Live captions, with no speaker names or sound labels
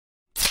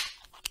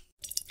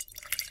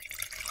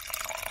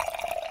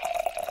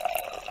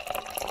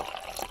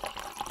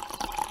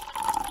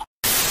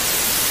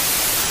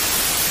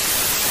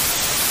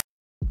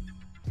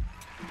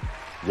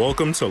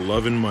Welcome to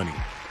Love and Money,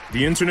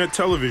 the internet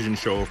television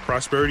show of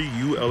Prosperity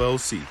U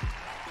LLC,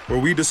 where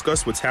we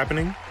discuss what's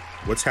happening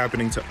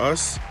to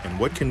us, and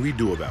what can we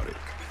do about it.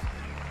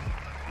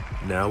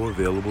 Now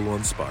available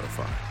on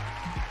Spotify.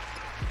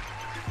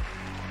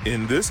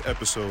 In this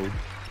episode,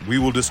 we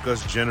will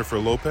discuss Jennifer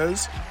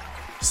Lopez,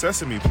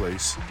 Sesame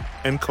Place,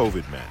 and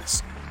COVID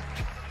masks.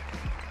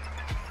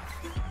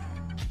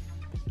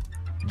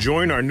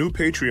 Join our new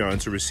Patreon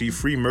to receive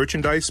free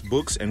merchandise,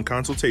 books, and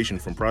consultation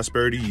from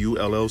Prosperity U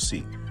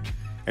LLC.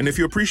 And if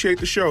you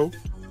appreciate the show,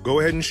 go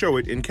ahead and show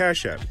it in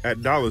Cash App at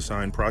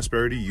 $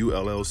 Prosperity U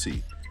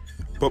LLC.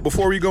 But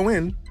before we go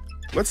in,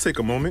 let's take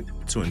a moment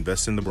to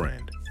invest in the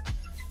brand.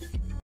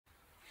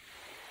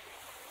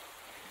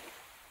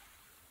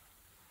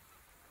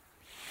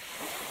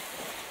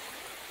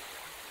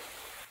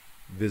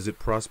 Visit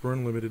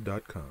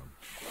prosperunlimited.com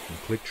and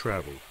click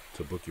travel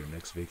to book your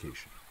next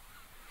vacation.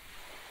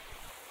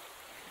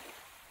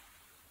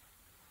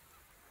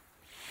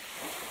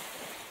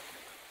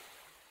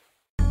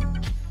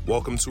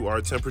 Welcome to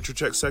our temperature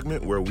check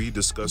segment where we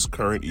discuss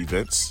current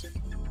events.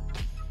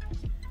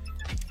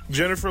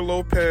 Jennifer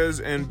Lopez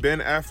and Ben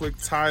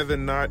Affleck tie the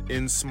knot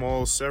in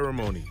small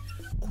ceremony.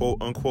 Quote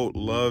unquote,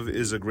 love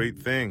is a great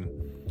thing.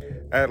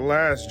 At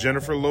last,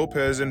 Jennifer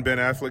Lopez and Ben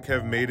Affleck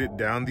have made it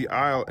down the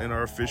aisle and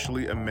are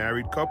officially a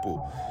married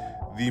couple.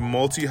 The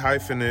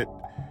multi-hyphenate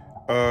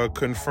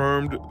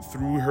confirmed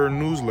through her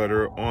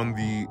newsletter on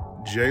the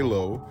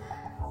J-Lo,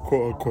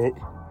 quote unquote,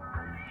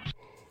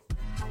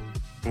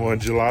 on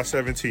July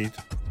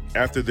 17th,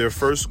 after their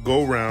first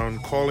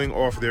go-round calling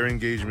off their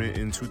engagement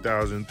in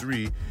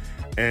 2003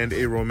 and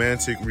a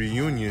romantic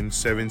reunion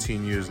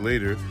 17 years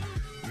later,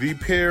 the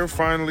pair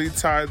finally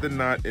tied the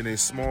knot in a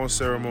small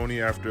ceremony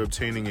after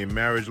obtaining a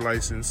marriage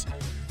license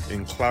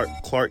in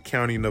Clark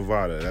County,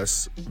 Nevada.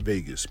 That's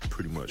Vegas,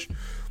 pretty much,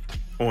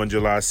 on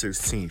July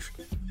 16th.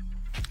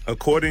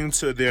 According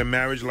to their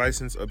marriage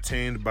license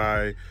obtained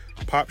by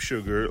Pop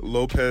Sugar,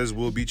 Lopez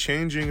will be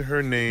changing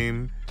her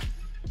name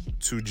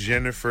to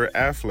Jennifer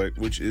Affleck,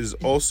 which is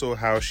also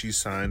how she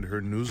signed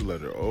her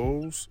newsletter.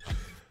 Oh,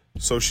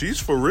 so she's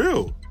for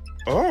real.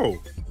 Oh.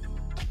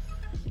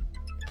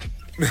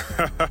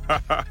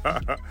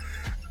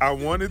 I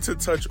wanted to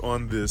touch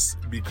on this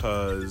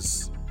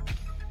because,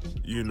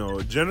 you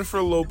know,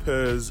 Jennifer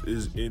Lopez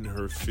is in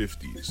her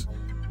 50s.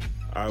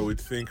 I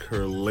would think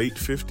her late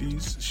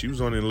 50s. She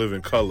was on In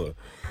Living Color.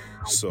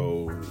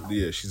 So,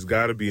 yeah, she's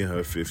got to be in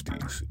her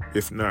 50s.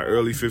 If not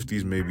early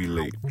 50s, maybe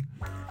late.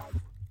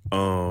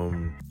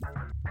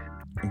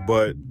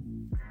 But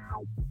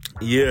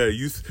yeah,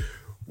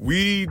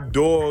 we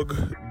dog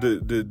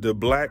the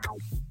black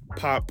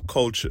pop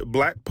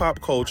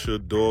culture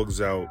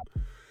dogs out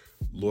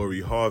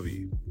Lori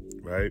Harvey,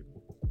 right?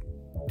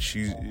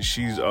 She's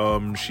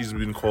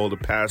been called a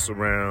pass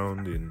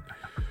around, and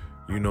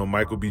you know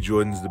Michael B.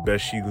 Jordan's the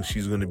best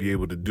she's going to be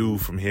able to do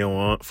from here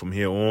on.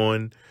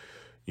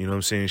 You know what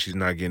I'm saying? She's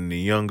not getting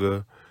any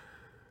younger.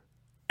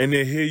 And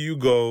then here you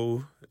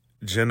go,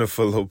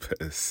 Jennifer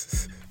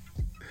Lopez.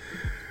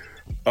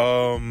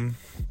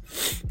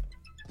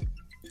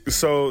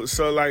 So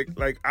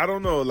like I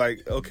don't know,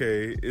 like,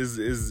 okay,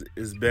 is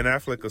Ben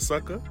Affleck a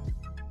sucker?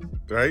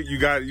 Right? You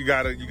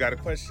gotta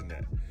question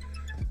that.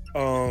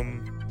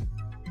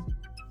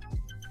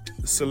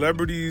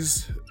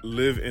 Celebrities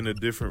live in a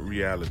different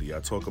reality. I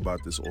talk about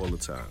this all the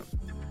time.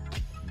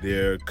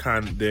 They're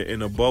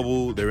in a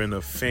bubble, they're in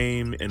a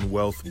fame and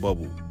wealth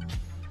bubble.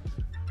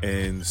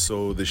 And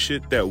so the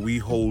shit that we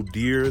hold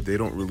dear, they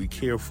don't really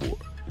care for,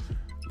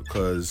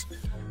 because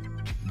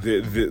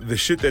the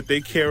shit that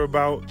they care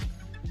about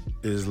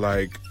is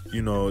like,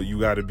 you know, you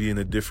got to be in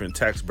a different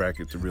tax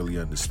bracket to really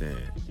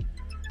understand.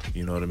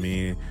 You know what I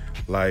mean?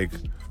 Like,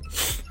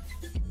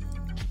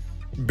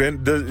 Ben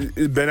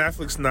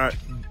Affleck's not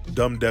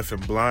dumb, deaf,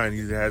 and blind.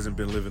 He hasn't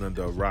been living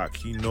under a rock.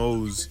 He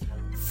knows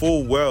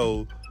full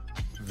well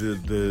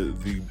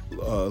the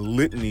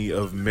litany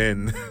of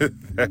men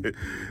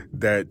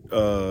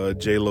that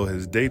J-Lo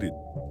has dated.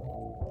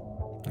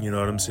 You know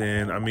what I'm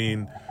saying? I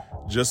mean,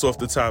 just off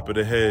the top of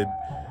the head.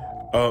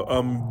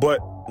 But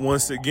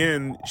once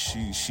again,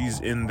 she's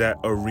in that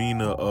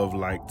arena of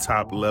like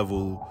top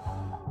level,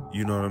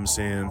 you know what I'm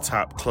saying,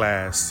 top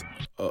class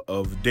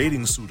of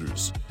dating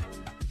suitors.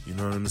 You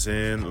know what I'm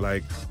saying?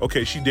 Like,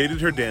 okay, she dated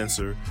her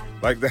dancer.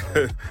 Like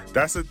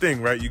that's the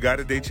thing, right? You got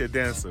to date your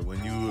dancer.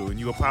 When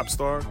you a pop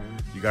star,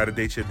 you got to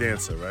date your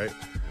dancer, right?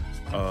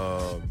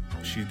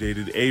 She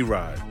dated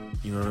A-Rod.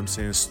 You know what I'm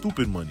saying?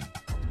 Stupid money.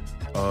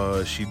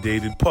 She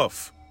dated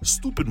Puff.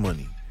 Stupid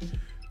money.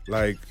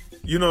 Like,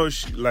 you know,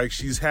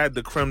 she's had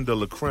the creme de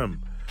la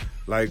creme.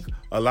 Like,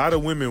 a lot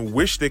of women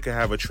wish they could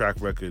have a track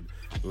record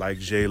like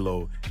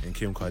J-Lo and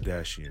Kim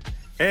Kardashian,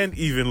 and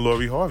even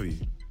Lori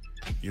Harvey.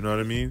 You know what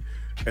I mean?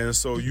 And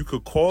so you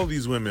could call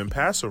these women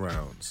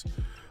pass-arounds,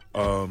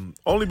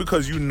 only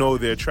because you know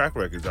their track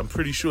records. I'm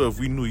pretty sure if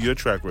we knew your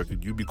track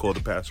record, you'd be called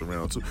a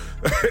pass-around too.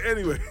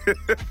 Anyway,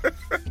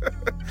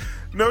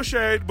 no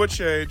shade, but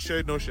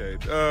shade, no shade.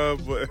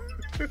 But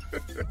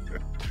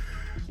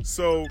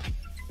so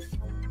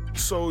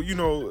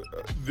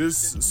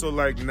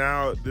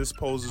now this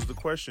poses the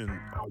question: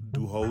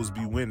 do hoes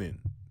be winning?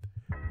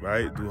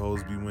 Right? Do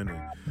hoes be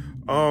winning?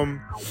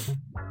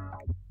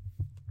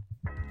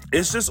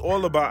 It's just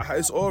all about.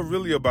 It's all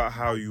really about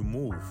how you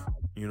move.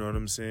 You know what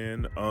I'm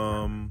saying?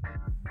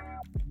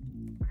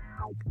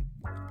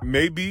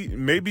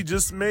 Maybe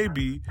just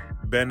maybe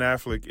Ben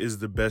Affleck is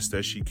the best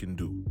that she can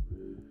do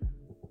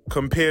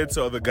compared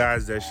to other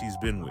guys that she's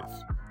been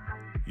with.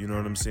 You know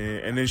what I'm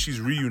saying? And then she's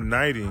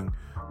reuniting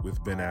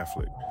with Ben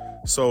Affleck.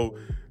 So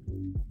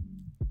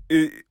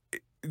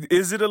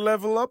is it a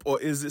level up or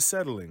is it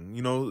settling?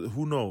 You know,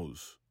 who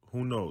knows?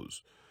 Who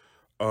knows?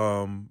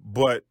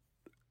 But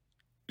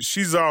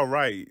she's all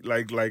right.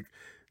 Like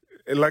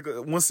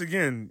once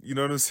again, you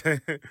know what I'm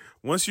saying?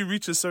 Once you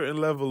reach a certain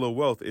level of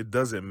wealth, it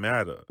doesn't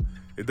matter.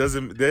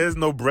 There's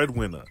no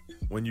breadwinner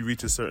when you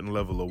reach a certain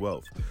level of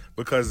wealth,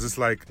 because it's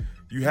like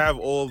you have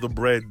all the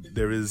bread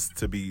there is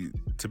to be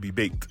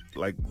baked.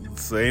 Like,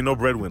 so ain't no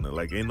breadwinner.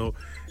 Like, ain't no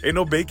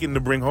bacon to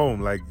bring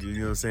home. Like, you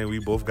know what I'm saying? We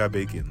both got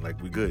bacon. Like,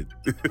 we good.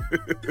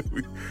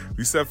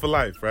 we set for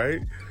life,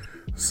 right?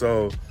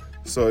 So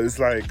it's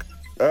like,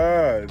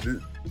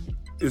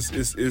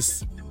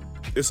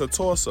 it's a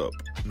toss up.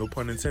 No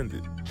pun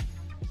intended.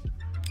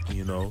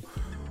 You know,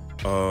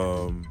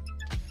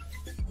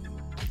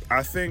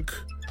 I think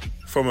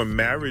from a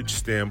marriage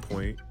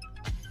standpoint,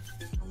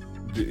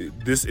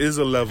 this is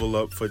a level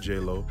up for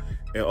J-Lo,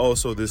 and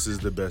also this is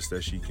the best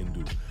that she can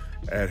do.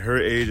 At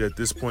her age, at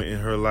this point in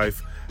her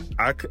life,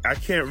 I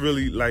can't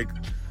really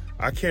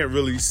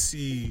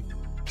see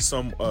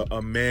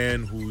a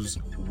man who's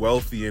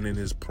wealthy and in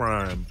his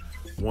prime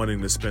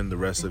wanting to spend the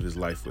rest of his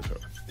life with her.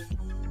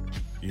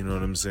 You know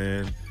what I'm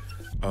saying?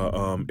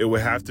 It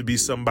would have to be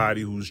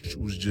somebody who's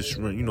just,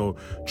 you know,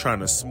 trying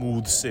to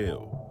smooth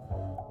sail.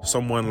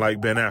 Someone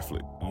like Ben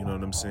Affleck, you know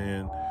what I'm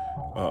saying?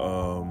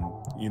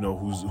 You know,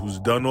 who's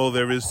done all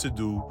there is to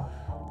do,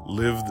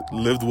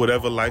 lived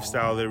whatever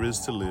lifestyle there is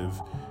to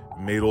live,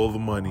 made all the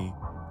money,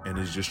 and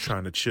is just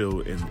trying to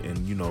chill and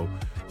you know,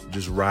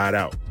 just ride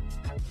out.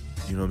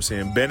 You know what I'm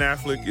saying? Ben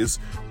Affleck is,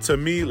 to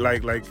me,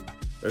 like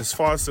as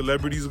far as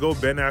celebrities go,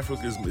 Ben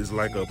Affleck is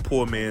like a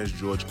poor man's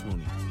George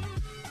Clooney.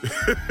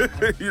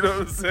 You know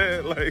what I'm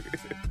saying? Like,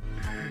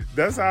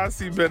 that's how I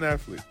see Ben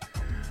Affleck.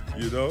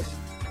 You know?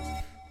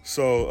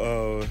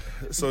 So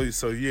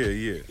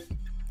yeah.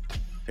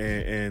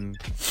 And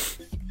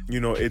you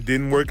know, it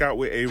didn't work out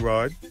with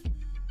A-Rod.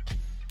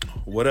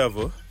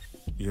 Whatever.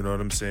 You know what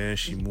I'm saying?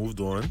 She moved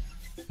on.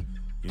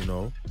 You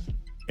know?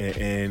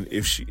 And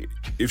if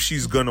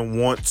she's gonna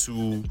want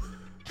to,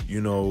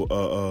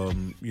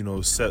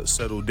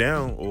 settle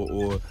down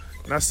or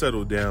not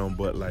settle down,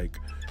 but like,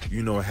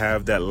 you know,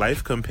 have that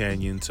life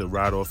companion to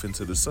ride off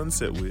into the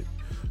sunset with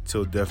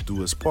till death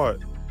do us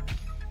part,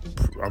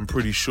 I'm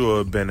pretty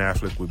sure Ben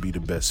Affleck would be the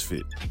best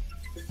fit.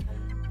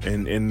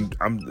 And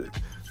I'm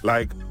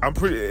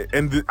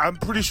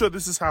pretty sure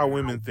this is how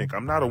women think.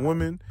 I'm not a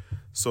woman,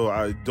 so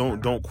I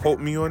don't quote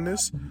me on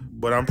this,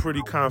 but I'm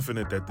pretty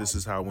confident that this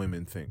is how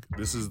women think.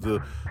 This is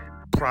the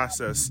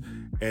process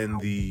and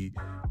the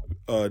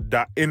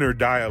inner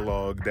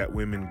dialogue that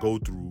women go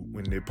through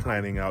when they're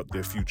planning out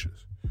their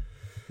futures.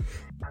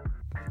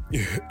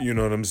 You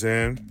know what I'm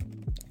saying?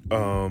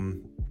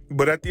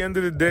 But at the end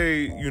of the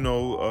day, you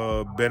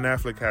know, Ben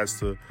Affleck has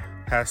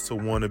to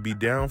want to be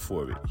down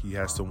for it. He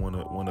has to want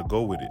to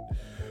go with it.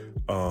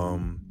 But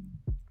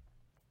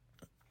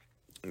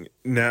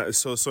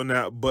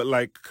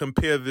like,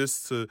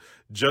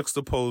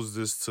 juxtapose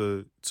this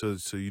to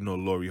you know,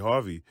 Lori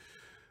Harvey.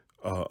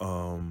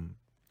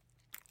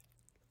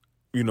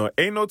 You know,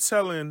 ain't no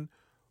telling.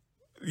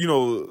 You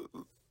know,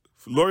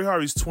 Lori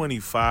Harvey's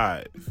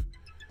 25.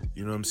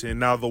 You know what I'm saying?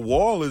 Now, the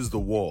wall is the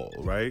wall,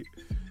 right?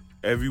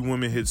 Every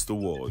woman hits the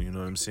wall, you know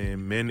what I'm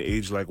saying? Men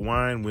age like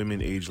wine,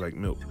 women age like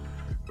milk,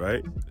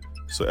 right?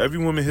 So every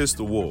woman hits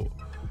the wall.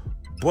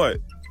 But,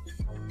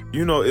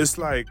 you know, it's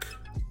like,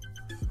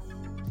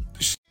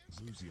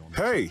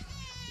 hey,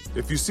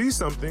 if you see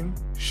something,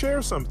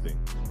 share something.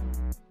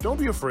 Don't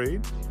be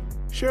afraid.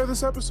 Share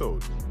this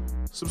episode.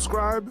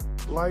 Subscribe,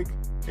 like,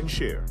 and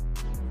share.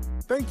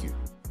 Thank you.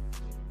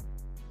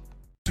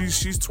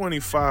 She's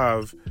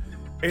 25.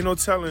 Ain't no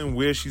telling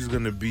where she's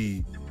going to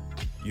be,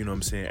 you know what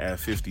I'm saying, at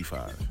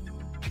 55.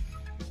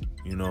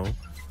 You know?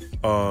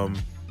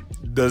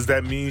 Does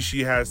that mean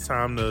she has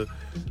time to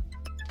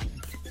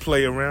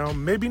play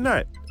around? Maybe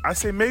not. I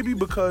say maybe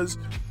because,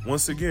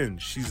 once again,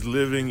 she's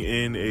living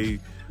in a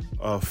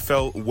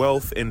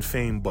wealth and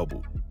fame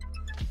bubble.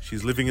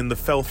 She's living in the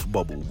wealth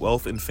bubble,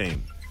 wealth and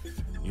fame.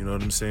 You know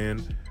what I'm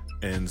saying?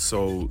 And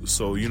so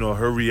you know,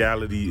 her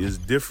reality is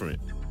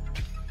different.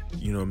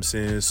 You know what I'm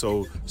saying?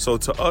 So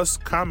to us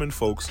common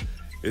folks,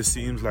 it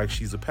seems like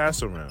she's a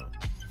pass around.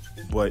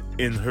 But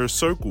in her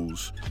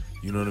circles,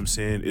 you know what I'm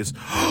saying, it's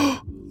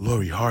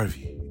Lori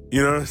Harvey.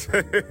 You know what I'm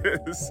saying?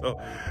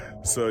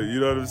 so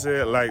you know what I'm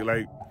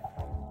saying?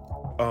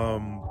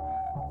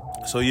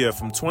 So yeah,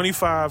 from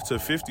 25 to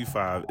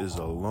 55 is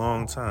a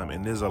long time,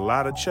 and there's a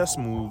lot of chess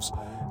moves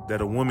that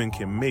a woman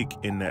can make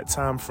in that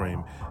time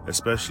frame,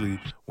 especially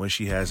when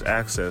she has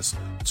access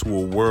to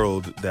a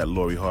world that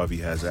Lori Harvey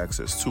has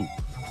access to.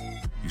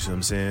 You see what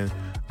I'm saying?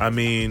 I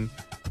mean,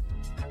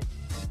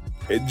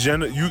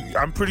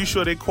 I'm pretty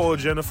sure they called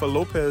Jennifer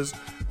Lopez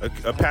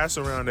a pass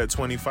around at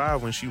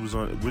 25 when she was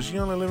she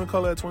on A Living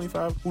Color at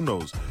 25? Who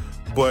knows?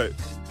 But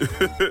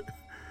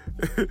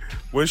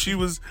when she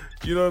was,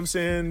 you know what I'm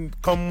saying,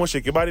 come on,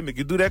 shake your body, make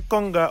you do that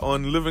conga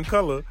on Living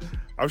Color,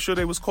 I'm sure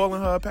they was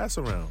calling her a pass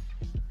around.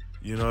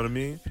 You know what I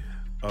mean?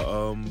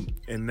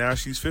 And now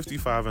she's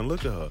 55 and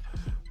look at her.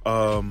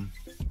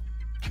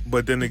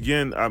 But then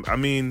again, I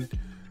mean,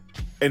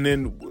 and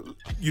then,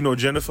 you know,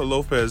 Jennifer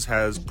Lopez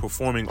has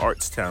performing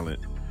arts talent.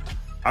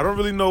 I don't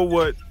really know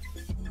what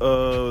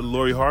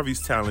Lori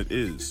Harvey's talent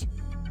is.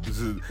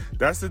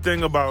 That's the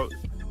thing about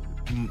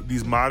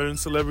these modern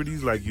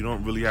celebrities. Like, you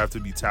don't really have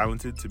to be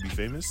talented to be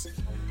famous.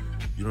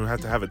 You don't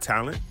have to have a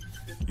talent.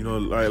 You know,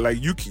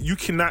 like you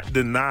cannot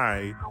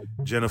deny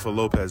Jennifer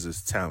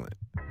Lopez's talent.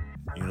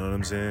 You know what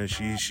I'm saying?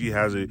 She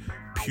has a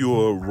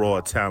pure raw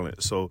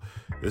talent. So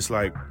it's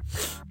like,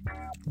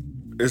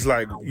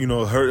 you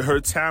know, her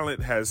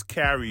talent has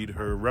carried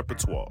her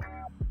repertoire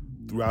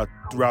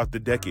throughout the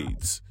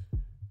decades.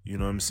 You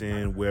know what I'm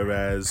saying?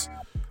 Whereas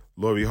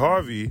Lori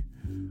Harvey,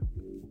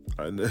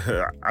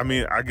 I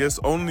mean, I guess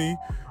only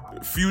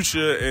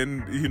Future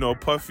and, you know,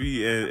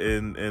 Puffy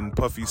and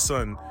Puffy's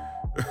son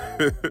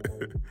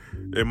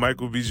and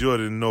Michael B.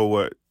 Jordan know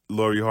what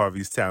Lori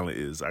Harvey's talent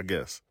is, I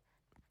guess.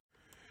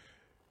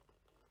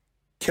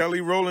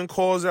 Kelly Rowland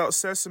calls out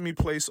Sesame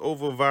Place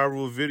over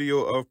viral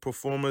video of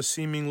performer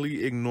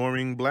seemingly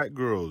ignoring black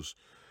girls.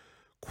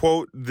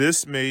 Quote,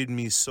 "This made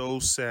me so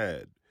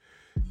sad."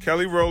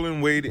 Kelly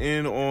Rowland weighed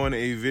in on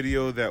a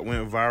video that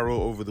went viral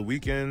over the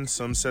weekend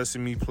from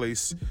Sesame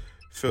Place,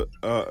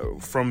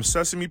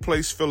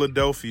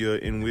 Philadelphia,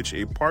 in which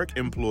a park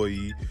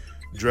employee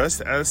dressed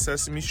as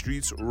Sesame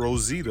Street's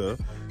Rosita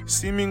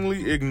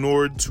seemingly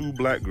ignored two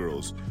black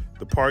girls.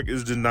 The park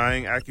is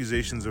denying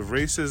accusations of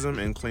racism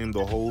and claimed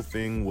the whole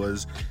thing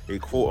was a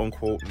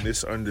quote-unquote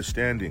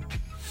misunderstanding.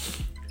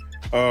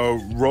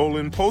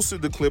 Rowland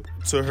posted the clip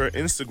to her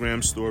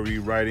Instagram story,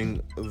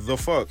 writing, "The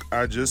fuck,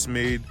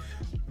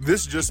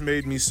 this just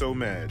made me so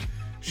mad."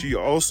 She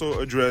also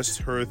addressed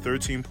her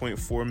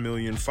 13.4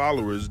 million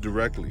followers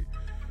directly.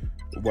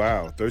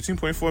 Wow,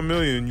 13.4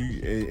 million,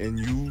 and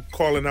you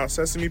calling out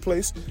Sesame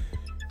Place?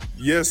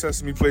 Yeah,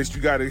 Sesame Place,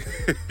 you gotta,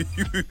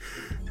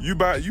 you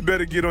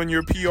better get on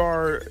your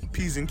PR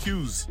P's and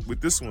Q's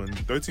with this one.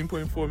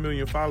 13.4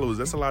 million followers,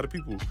 that's a lot of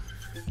people.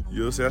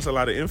 You know, so that's a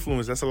lot of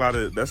influence. That's a lot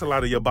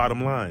of your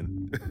bottom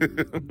line.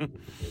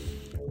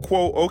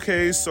 Quote,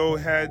 "Okay, so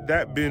had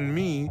that been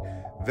me,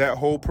 that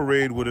whole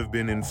parade would have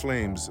been in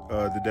flames,"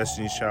 the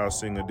Destiny's Child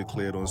singer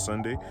declared on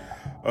Sunday.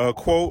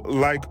 Quote,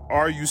 "Like,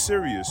 are you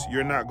serious?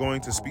 You're not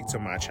going to speak to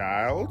my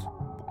child?"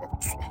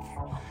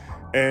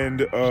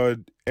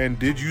 And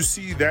did you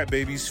see that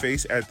baby's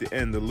face at the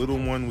end? The little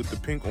one with the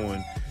pink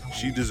on.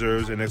 She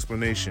deserves an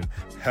explanation.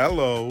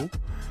 Hello.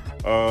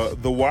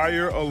 The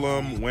Wire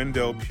alum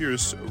Wendell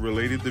Pierce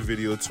related the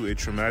video to a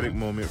traumatic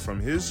moment from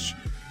his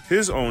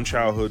own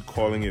childhood,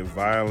 calling it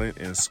violent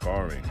and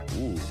scarring.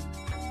 Ooh.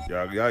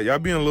 Y'all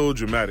being a little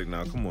dramatic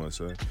now. Come on,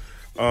 son.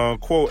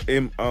 Quote,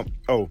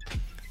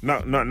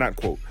 not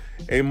quote.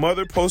 A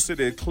mother posted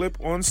a clip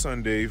on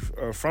Sunday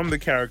from the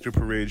character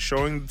parade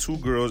showing the two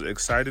girls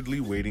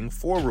excitedly waiting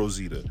for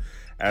Rosita.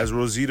 As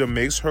Rosita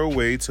makes her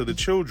way to the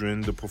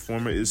children, the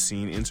performer is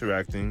seen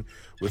interacting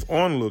with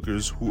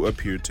onlookers who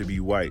appear to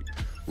be white.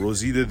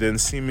 Rosita then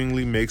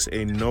seemingly makes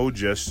a no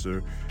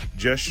gesture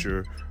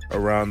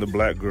around the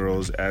black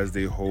girls as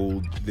they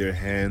hold their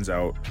hands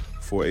out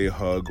for a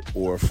hug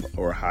or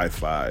high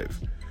five.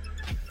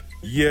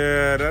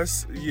 Yeah,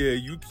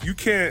 you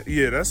can't.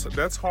 Yeah,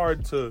 that's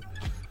hard to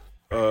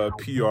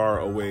PR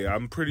away.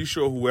 I'm pretty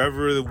sure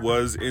whoever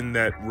was in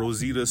that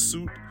Rosita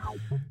suit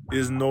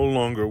is no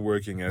longer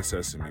working at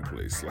Sesame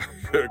Place.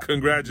 Like,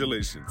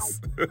 congratulations.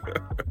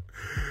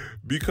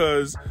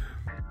 because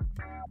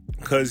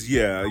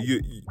yeah,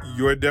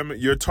 your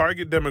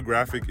target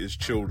demographic is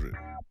children,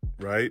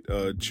 right?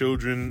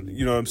 Children,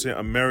 you know what I'm saying?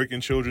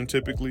 American children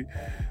typically,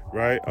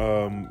 right?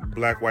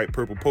 Black, white,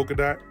 purple polka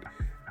dot.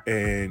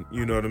 And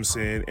you know what I'm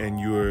saying? And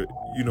you're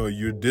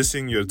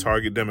dissing your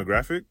target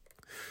demographic.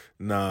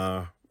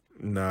 Nah,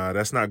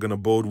 that's not gonna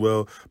bode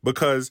well,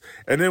 because,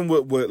 and then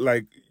what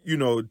like, you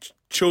know,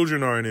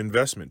 children are an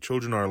investment.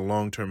 Children are a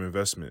long-term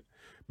investment,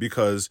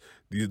 because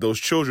those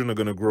children are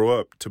gonna grow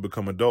up to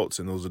become adults,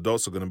 and those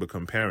adults are gonna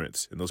become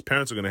parents, and those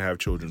parents are gonna have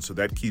children. So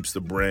that keeps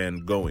the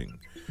brand going.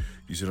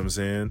 You see what I'm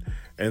saying?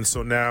 And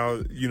so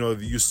now, you know,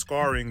 you're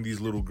scarring these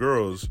little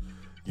girls.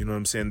 You know what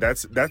I'm saying?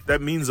 That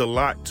means a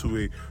lot to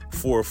a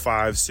 4,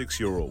 5,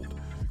 6-year-old.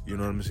 You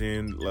know what I'm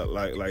saying?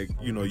 Like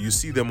you know, you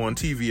see them on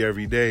TV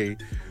every day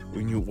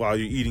while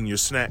you're eating your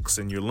snacks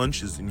and your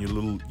lunches and your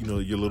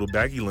little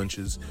baggy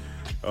lunches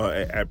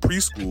at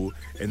preschool,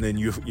 and then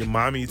your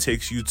mommy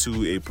takes you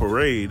to a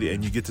parade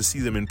and you get to see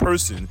them in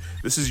person.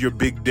 This is your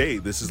big day.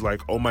 This is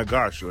like, oh my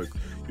gosh, like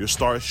your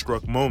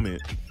starstruck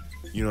moment.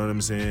 You know what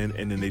I'm saying?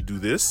 And then they do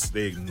this,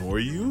 they ignore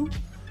you.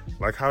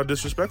 Like, how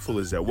disrespectful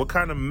is that? What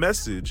kind of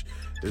message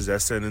is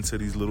that sending to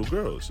these little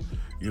girls?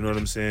 You know what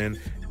I'm saying?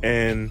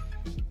 And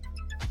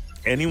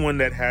anyone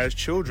that has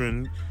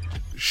children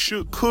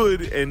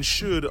could and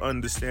should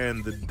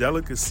understand the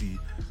delicacy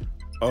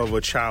of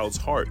a child's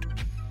heart.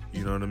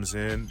 You know what I'm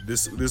saying?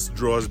 This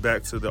draws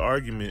back to the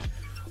argument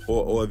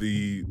or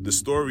the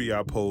story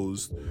I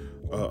posed.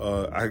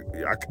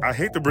 I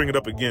hate to bring it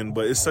up again,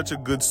 but it's such a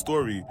good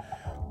story.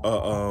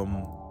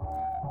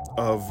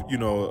 Of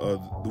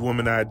the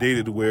woman I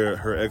dated, where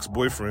her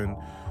ex-boyfriend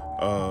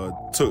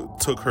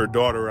took her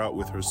daughter out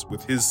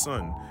with his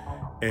son,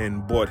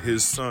 and bought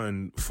his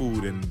son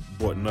food and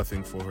bought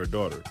nothing for her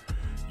daughter.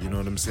 You know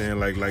what I'm saying?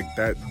 Like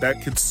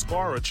that could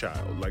scar a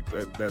child.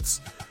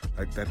 That's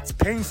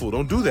painful.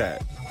 Don't do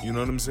that. You know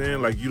what I'm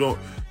saying? Like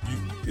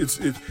it's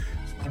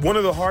one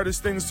of the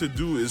hardest things to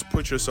do is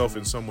put yourself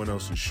in someone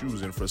else's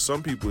shoes, and for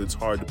some people it's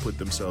hard to put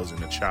themselves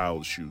in a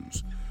child's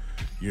shoes.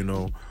 You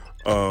know.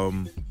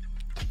 I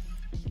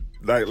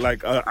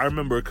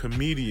remember a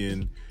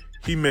comedian,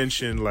 he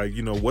mentioned,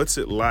 what's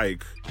it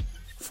like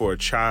for a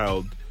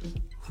child,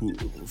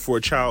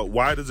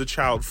 why does a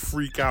child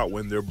freak out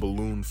when their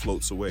balloon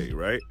floats away,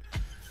 right?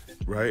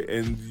 Right?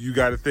 And you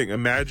got to think,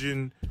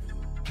 imagine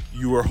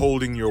you are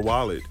holding your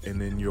wallet and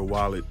then your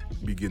wallet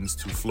begins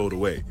to float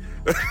away.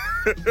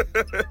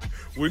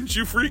 Wouldn't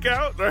you freak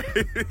out, right?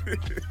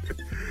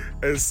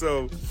 And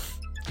so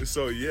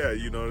yeah,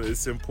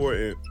 it's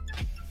important.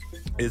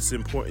 It's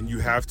important. You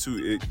have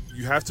to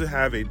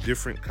have a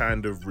different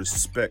kind of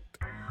respect,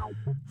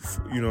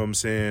 you know what I'm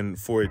saying,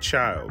 for a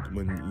child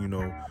when,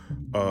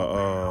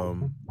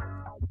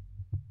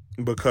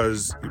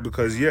 because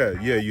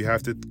you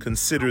have to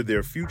consider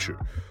their future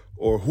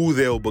or who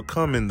they'll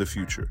become in the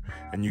future.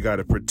 And you got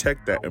to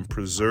protect that and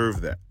preserve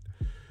that,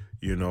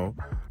 whoever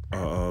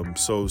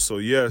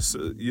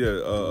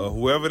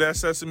that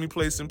Sesame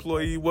Place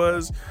employee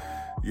was,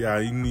 yeah,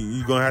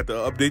 you're going to have to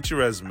update your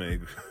resume,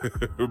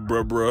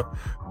 bruh.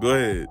 Go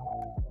ahead.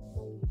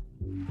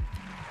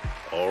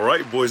 All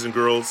right, boys and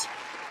girls,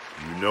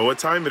 you know what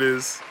time it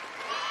is.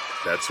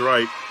 That's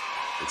right.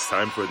 It's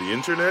time for the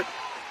internet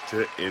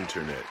to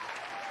internet.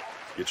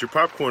 Get your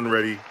popcorn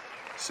ready,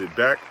 sit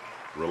back,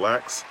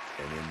 relax,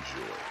 and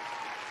enjoy.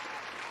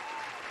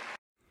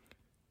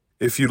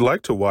 If you'd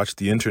like to watch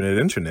the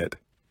internet,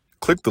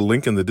 click the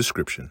link in the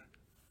description.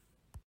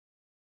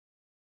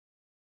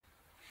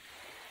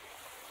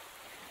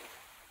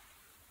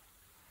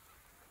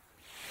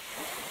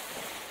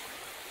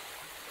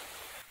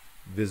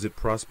 Visit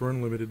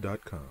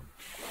prosperunlimited.com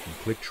and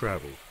click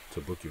travel to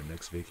book your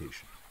next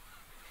vacation.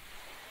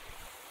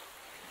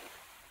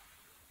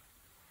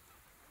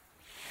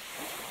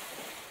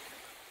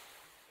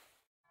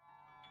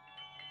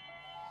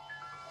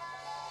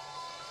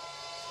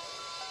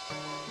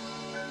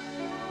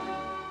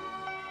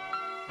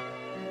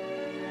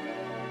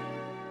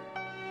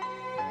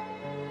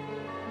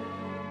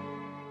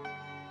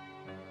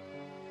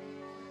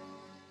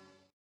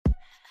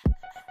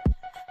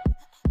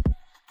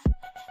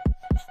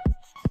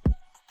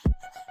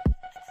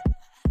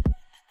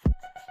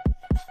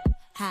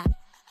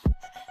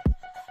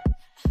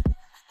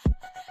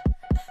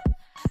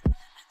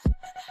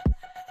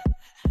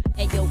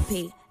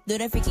 Do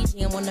that freaky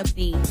jam on the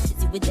beat.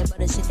 Shitty with that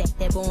butter shit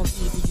that bone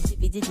feed.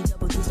 Did you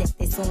double do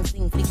that song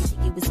sing.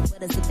 Flicky with some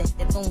butter sit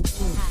that bone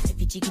sing.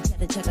 If you cheeky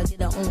cheddar check, I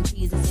get her own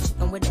cheese. And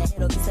chicken with that head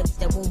or this bitch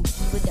that won't be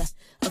with the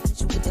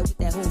official with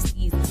that whole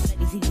sleeve.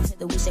 Bloody titties had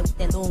to wish that with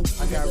that long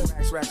I got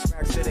racks to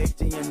the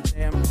ATM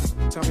jam.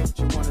 Tell me what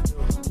you wanna do.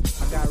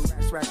 I got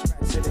racks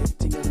to the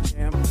ATM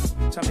jam.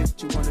 Tell me what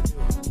you wanna do.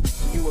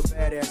 You a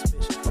badass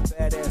bitch.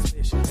 That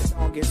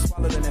don't get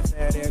swallowed in that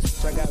fat ass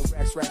bitch. I got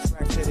racks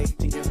to the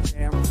ATM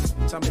jam.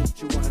 Tell me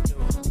what you wanna do.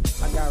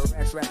 I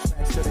got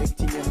racks to the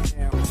ATM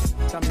jam.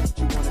 Tell me what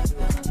you wanna do. I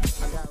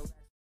got racks.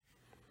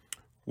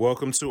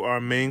 Welcome to our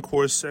main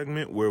course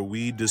segment where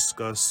we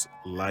discuss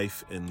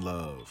life and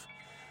love.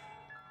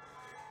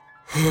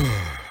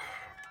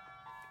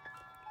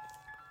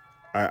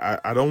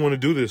 I don't want to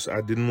do this.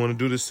 I didn't want to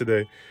do this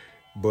today,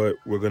 but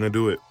we're going to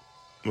do it.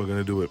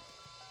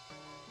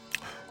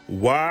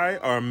 Why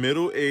are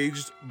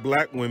middle-aged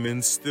black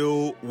women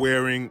still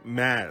wearing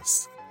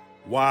masks?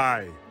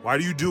 Why? Why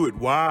do you do it?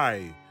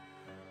 Why?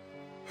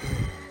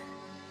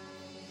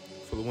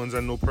 For the ones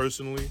I know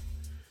personally,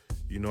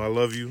 I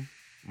love you.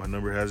 My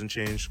number hasn't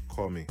changed.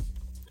 Call me.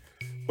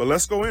 But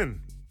let's go in.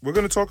 We're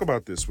going to talk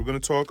about this. We're going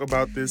to talk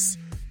about this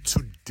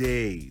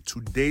today.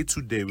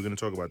 Today. We're going to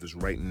talk about this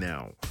right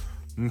now.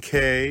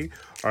 Okay?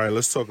 All right,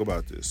 let's talk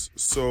about this.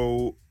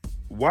 So,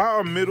 why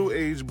are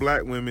middle-aged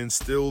black women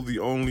still the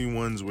only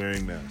ones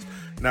wearing masks?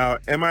 Now,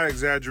 am I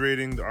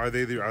exaggerating? Are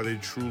they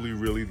truly,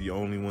 really the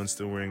only ones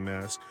still wearing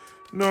masks?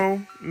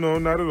 No,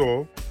 not at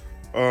all.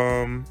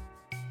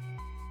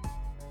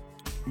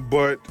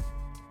 But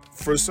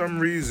for some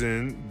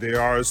reason, they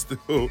are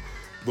still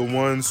the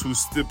ones who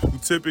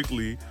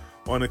typically,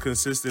 on a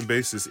consistent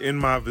basis, in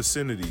my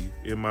vicinity,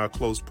 in my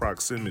close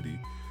proximity,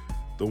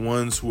 the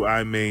ones who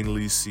I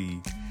mainly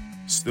see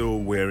still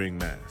wearing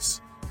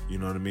masks. You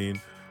know what I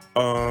mean?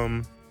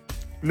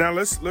 Now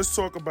let's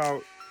talk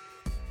about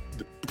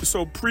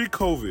so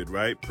pre-COVID,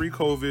 right?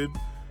 Pre-COVID,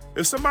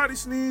 if somebody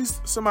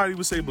sneezed, somebody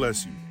would say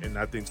bless you and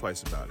not think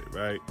twice about it,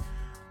 right?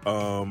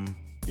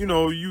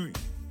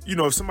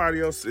 If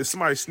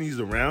somebody sneezed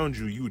around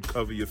you, you would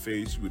cover your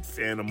face, you would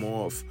fan them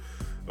off,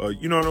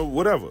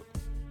 whatever.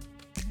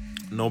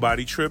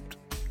 Nobody tripped,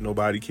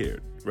 nobody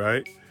cared,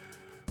 right?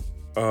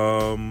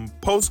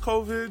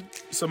 Post-COVID,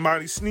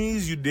 somebody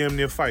sneezed, you damn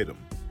near fight them.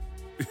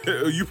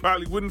 You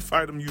probably wouldn't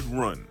fight them, you'd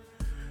run.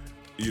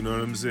 You know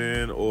what I'm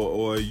saying?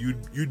 Or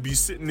you'd be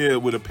sitting there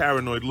with a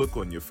paranoid look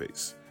on your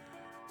face.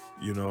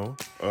 You know?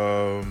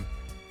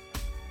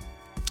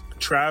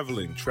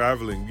 Traveling,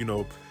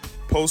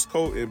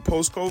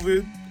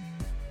 post-COVID,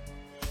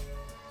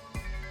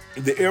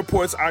 the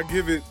airports,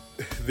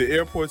 the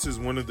airports is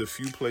one of the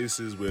few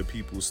places where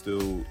people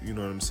still, you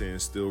know what I'm saying,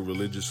 still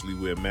religiously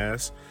wear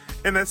masks.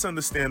 And that's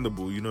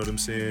understandable, you know what I'm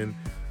saying?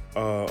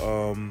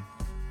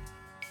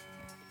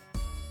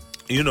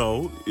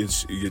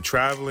 You're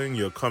traveling,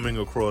 you're coming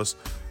across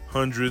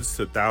hundreds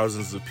to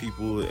thousands of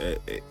people at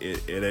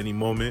any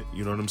moment,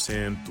 you know what I'm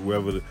saying?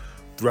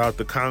 Throughout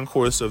the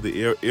concourse of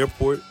the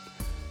airport,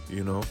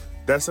 you know,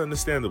 that's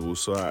understandable.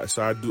 So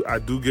I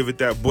do give it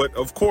that. But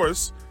of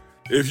course,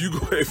 if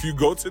you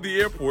go to the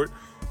airport,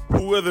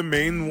 who are the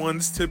main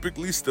ones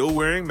typically still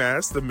wearing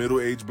masks? The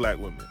middle-aged black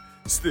women,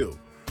 still.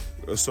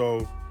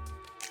 So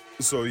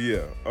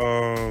yeah.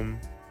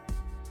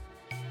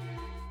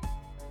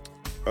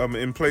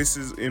 In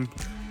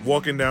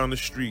walking down the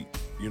street,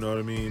 you know what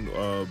I mean?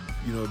 The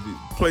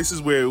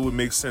places where it would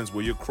make sense,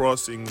 where you're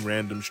crossing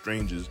random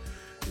strangers,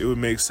 it would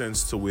make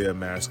sense to wear a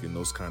mask in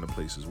those kind of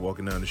places.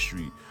 Walking down the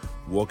street,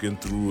 walking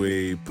through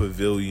a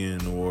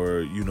pavilion,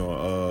 or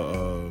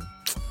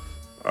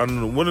I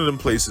don't know, one of them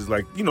places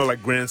like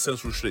Grand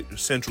Central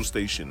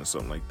Station or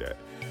something like that.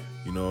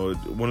 You know,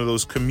 one of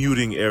those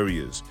commuting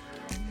areas.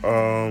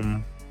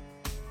 The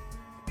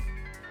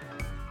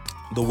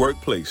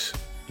workplace,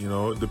 you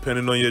know,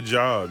 depending on your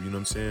job, you know what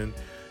I'm saying?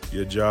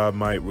 Your job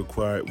might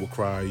require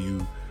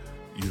you,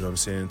 you know what I'm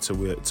saying, to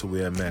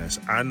wear a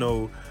mask. I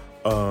know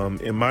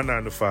in my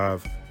 9 to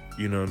 5,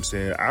 you know what I'm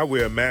saying, I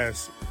wear a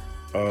mask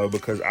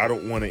because I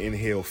don't want to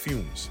inhale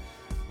fumes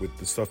with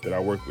the stuff that I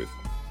work with.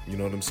 You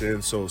know what I'm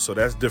saying? So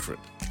that's different.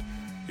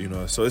 You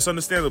know, so it's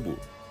understandable.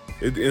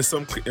 In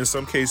some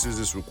cases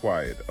it's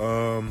required.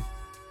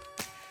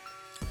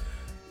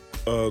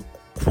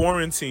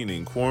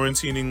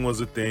 Quarantining was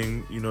a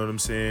thing, you know what I'm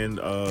saying?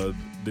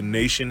 The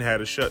nation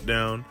had a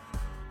shutdown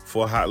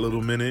for a hot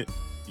little minute,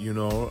 you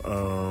know.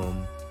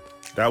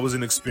 That was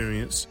an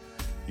experience,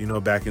 you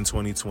know, back in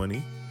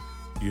 2020.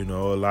 You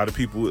know, a lot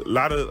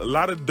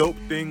of dope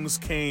things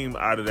came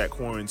out of that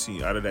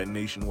quarantine, out of that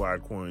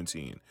nationwide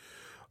quarantine.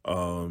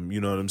 You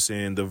know what I'm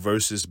saying? The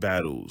versus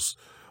battles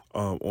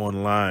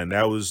online,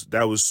 that was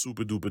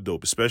super duper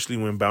dope, especially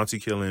when Bounty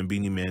Killer and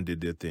Beanie Man did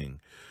their thing.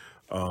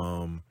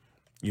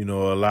 You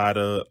know, a lot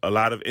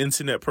of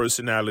internet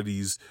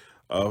personalities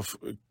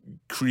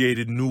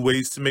created new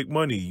ways to make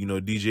money. You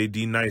know, DJ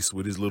D Nice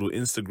with his little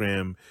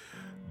Instagram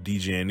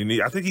DJing,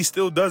 and I think he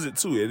still does it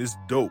too. It is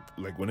dope.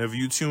 Like, whenever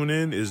you tune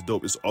in, it's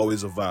dope. It's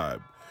always a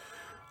vibe.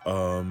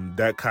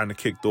 That kind of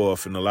kicked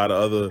off, and a lot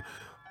of other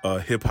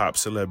hip hop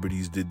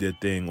celebrities did their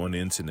thing on the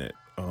internet,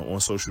 on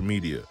social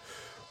media.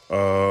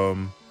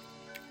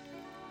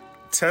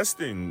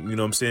 Testing, you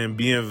know what I'm saying,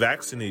 being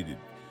vaccinated.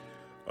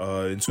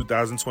 In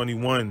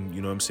 2021,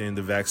 you know what I'm saying,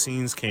 the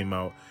vaccines came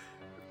out.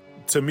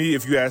 To me,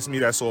 if you ask me,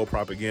 that's all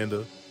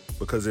propaganda,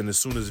 because then as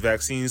soon as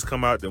vaccines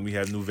come out, then we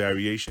have new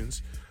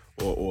variations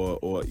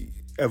or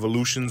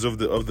evolutions of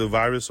the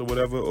virus or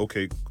whatever.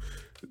 Okay,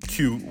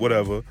 cute,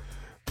 whatever.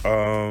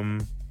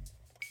 And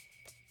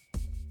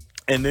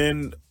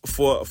then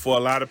for a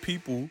lot of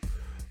people,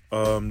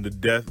 the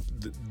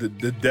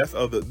death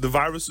of the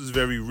virus is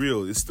very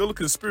real. It's still a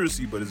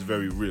conspiracy, but it's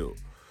very real.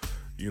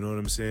 You know what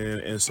I'm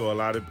saying? And so a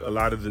lot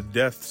of the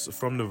deaths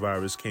from the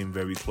virus came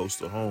very close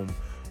to home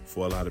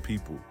for a lot of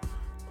people.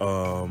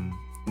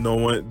 No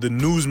one,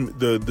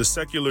 the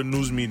secular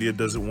news media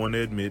doesn't want to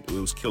admit it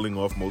was killing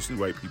off mostly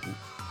white people.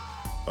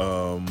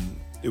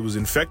 It was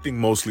infecting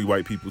mostly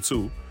white people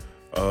too.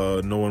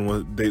 No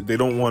one they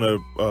don't want to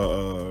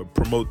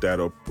promote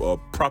that or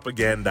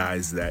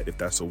propagandize that, if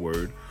that's a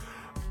word.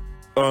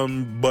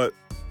 But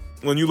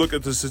when you look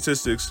at the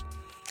statistics,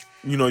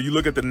 you know, you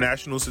look at the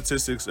national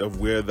statistics of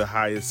where the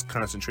highest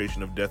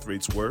concentration of death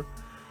rates were.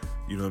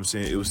 You know what I'm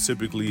saying? It was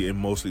typically in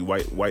mostly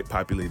white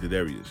populated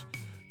areas.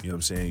 You know what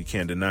I'm saying? You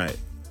can't deny it.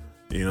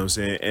 You know what I'm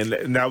saying?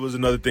 And that was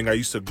another thing I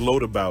used to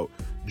gloat about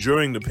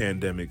during the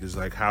pandemic, is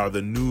like how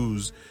the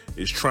news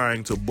is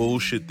trying to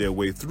bullshit their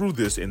way through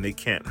this, and they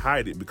can't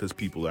hide it because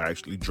people are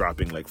actually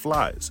dropping like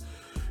flies.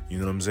 You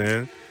know what I'm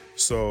saying?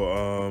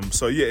 So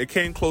yeah, it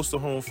came close to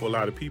home for a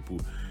lot of people.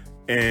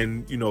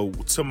 And, you know,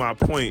 to my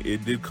point,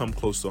 it did come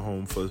close to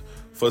home for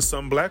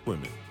some black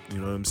women. You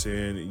know what I'm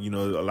saying? You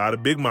know, a lot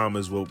of big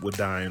mamas were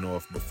dying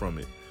off from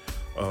it.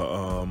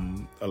 A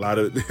lot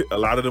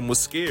of them were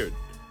scared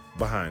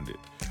behind it.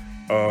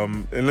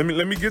 And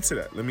let me get to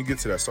that. Let me get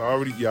to that. So I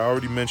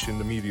already mentioned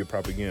the media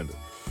propaganda.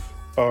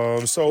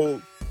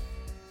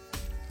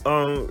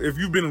 If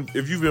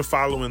you've been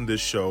following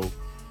this show,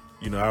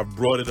 you know, I've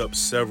brought it up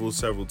several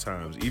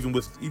times. Even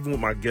with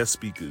my guest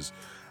speakers,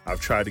 I've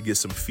tried to get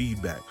some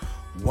feedback.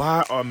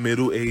 Why are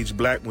middle-aged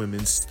black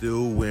women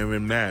still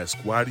wearing masks?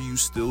 Why do you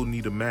still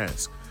need a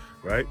mask,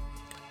 right?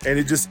 And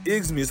it just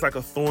eggs me. It's like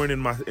a thorn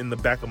in the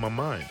back of my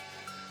mind.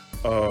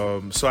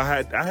 So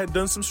I had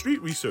done some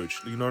street research.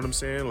 You know what I'm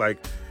saying?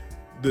 Like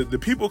the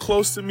people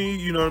close to me,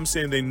 you know what I'm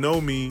saying? They know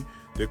me.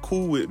 They're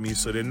cool with me,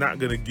 so they're not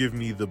gonna give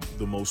me the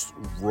most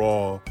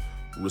raw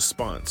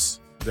response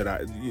that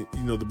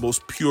the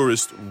most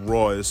purest,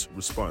 rawest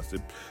response.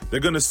 They're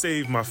gonna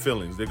save my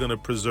feelings. They're gonna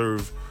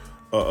preserve,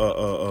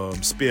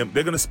 spare.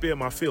 They're gonna spare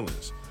my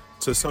feelings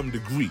to some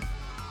degree.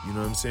 You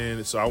know what I'm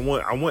saying? So I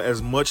want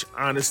as much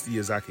honesty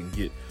as I can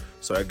get.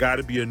 So I got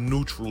to be a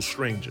neutral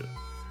stranger,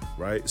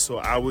 right? So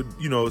I would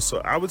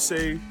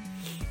say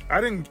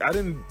I didn't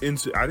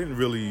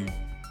really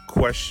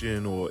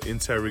question or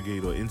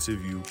interrogate or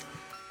interview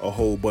a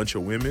whole bunch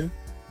of women,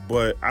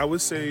 but I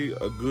would say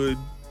a good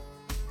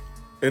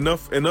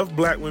enough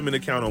black women to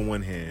count on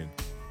one hand,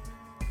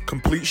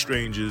 complete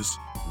strangers,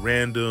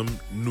 random,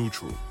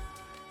 neutral.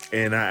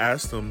 And I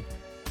asked them,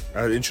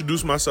 I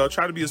introduced myself,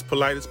 try to be as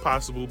polite as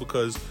possible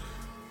because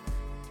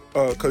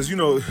you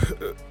know,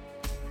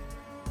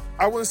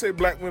 I wouldn't say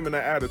black women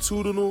are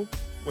attitudinal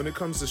when it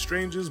comes to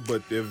strangers,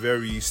 but they're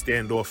very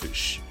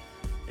standoffish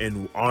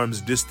and arm's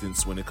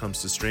distance when it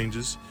comes to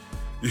strangers.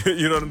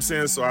 You know what I'm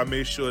saying? So I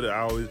made sure that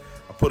I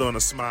put on a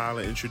smile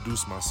and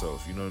introduce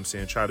myself. You know what I'm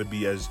saying? Try to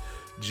be as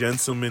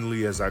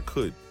gentlemanly as I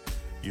could,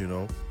 you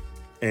know?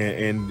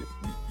 And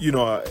you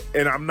know,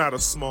 and I'm not a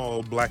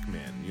small black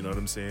man, you know what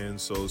I'm saying?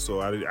 So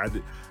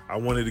I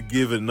wanted to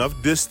give enough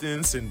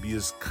distance and be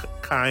as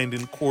kind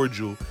and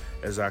cordial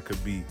as I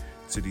could be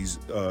to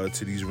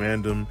these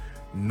random,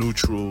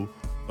 neutral,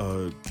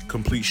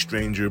 complete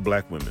stranger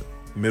black women,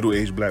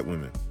 middle-aged black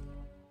women.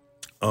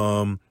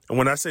 And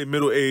when I say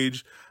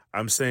middle-aged,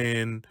 I'm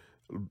saying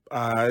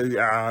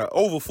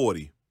over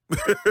 40.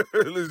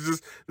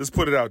 Let's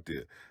put it out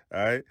there.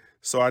 All right.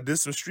 So I did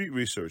some street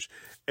research,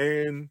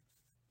 and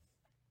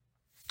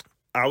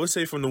I would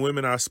say from the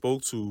women I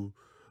spoke to,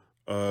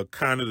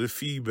 kind of the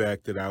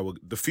feedback that I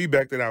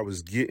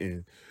was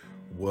getting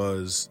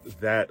was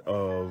that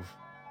of,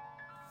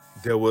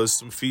 there was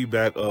some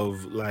feedback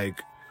of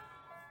like,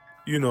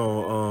 you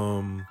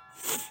know,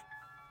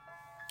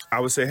 I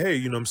would say, hey,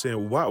 you know what I'm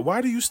saying?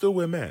 Why do you still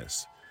wear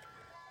masks?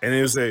 And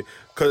they would say,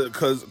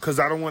 cause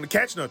I don't want to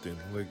catch nothing.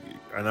 Like,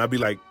 and I'd be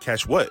like,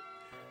 catch what?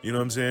 You know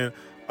what I'm saying?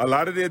 A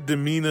lot of their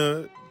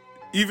demeanor,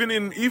 even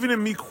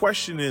in me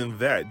questioning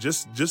that,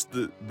 just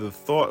the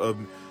thought of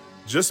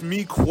just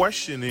me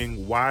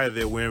questioning why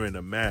they're wearing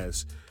a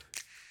mask,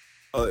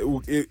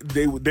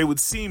 they would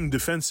seem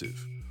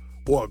defensive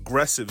or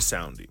aggressive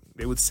sounding.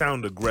 They would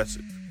sound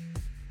aggressive.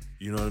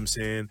 You know what I'm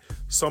saying?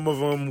 Some of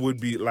them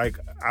would be like,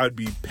 I'd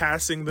be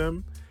passing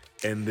them,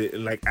 and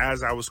like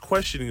as I was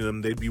questioning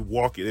them, they'd be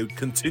walking. They would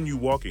continue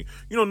walking.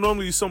 You know,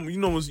 normally when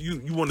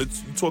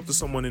you talk to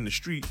someone in the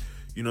street,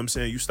 you know what I'm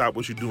saying? You stop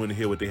what you're doing to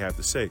hear what they have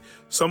to say.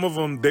 Some of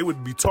them, they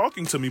would be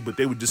talking to me, but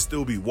they would just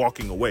still be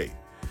walking away.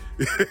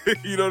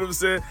 You know what I'm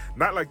saying?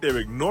 Not like they're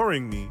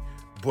ignoring me,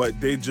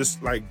 but they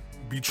just like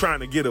be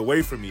trying to get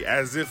away from me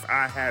as if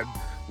I had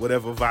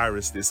whatever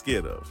virus they're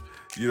scared of.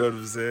 You know what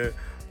I'm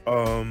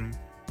saying?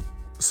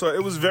 So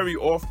it was very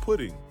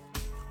off-putting.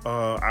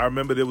 I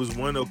remember there was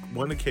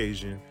one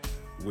occasion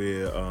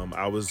where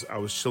I was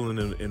chilling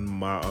in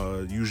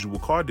my usual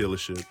car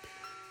dealership,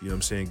 you know what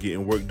I'm saying,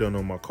 getting work done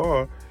on my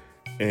car,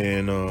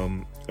 and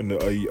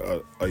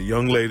a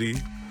young lady,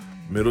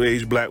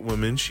 middle-aged black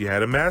woman, she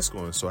had a mask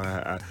on.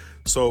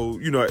 So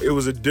you know, it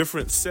was a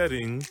different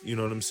setting, you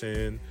know what I'm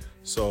saying?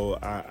 So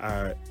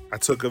I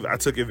took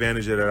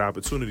advantage of that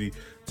opportunity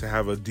to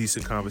have a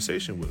decent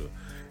conversation with her.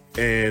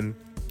 And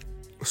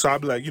so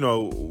I'd be like, you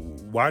know,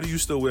 why do you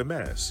still wear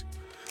masks?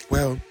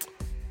 Well,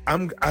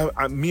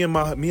 me and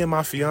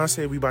my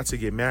fiance, we about to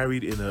get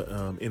married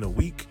in a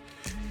week,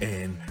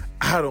 and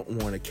I don't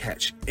want to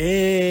catch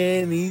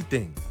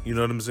anything. You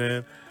know what I'm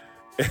saying?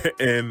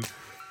 And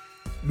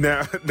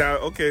now,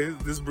 okay,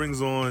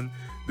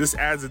 this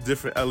adds a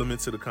different element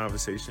to the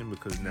conversation,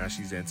 because now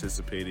she's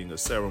anticipating a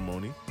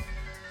ceremony.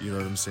 You know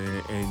what I'm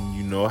saying? And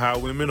you know how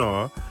women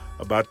are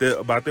about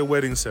their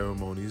wedding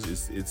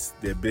ceremonies. It's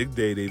their big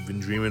day. They've been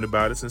dreaming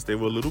about it since they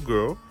were a little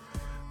girl.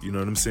 You know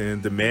what I'm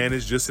saying? The man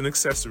is just an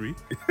accessory.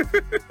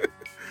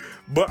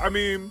 But I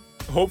mean,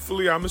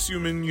 hopefully, I'm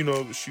assuming, you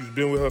know, she's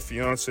been with her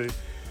fiance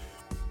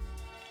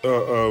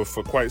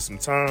for quite some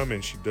time,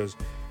 and she does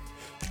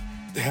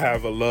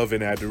have a love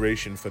and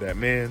adoration for that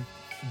man.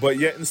 But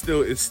yet and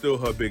still, it's still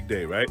her big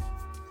day, right?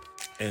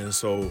 And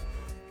so,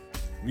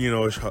 you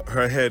know,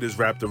 her head is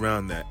wrapped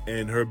around that,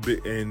 and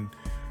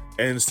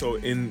so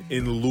in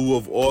lieu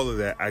of all of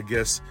that, I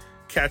guess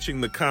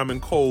catching the common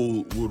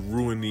cold would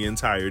ruin the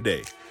entire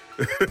day.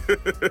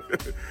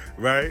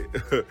 Right?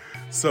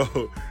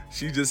 So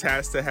she just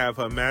has to have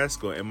her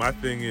mask on. And my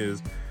thing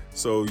is,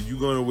 so you're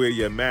going to wear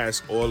your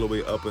mask all the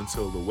way up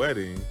until the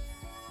wedding.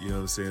 You know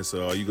what I'm saying?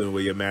 So are you going to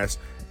wear your mask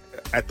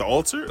at the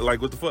altar?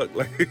 Like, what the fuck?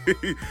 Like,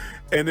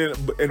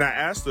 and I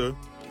asked her,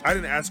 I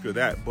didn't ask her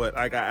that, but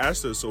like I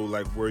asked her, so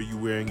like, were you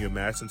wearing your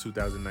mask in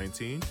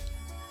 2019?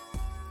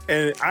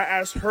 And I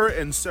asked her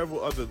and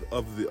several other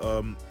of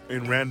the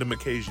in random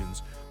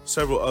occasions,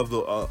 several of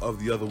the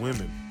other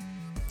women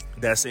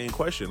that same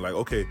question. Like,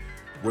 okay,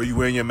 were you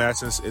wearing your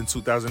mask in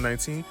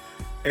 2019?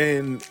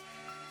 And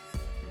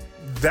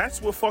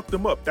that's what fucked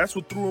them up. That's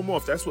what threw them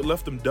off. That's what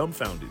left them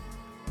dumbfounded.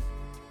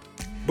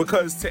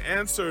 Because to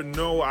answer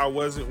no, I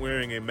wasn't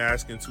wearing a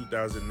mask in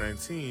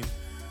 2019,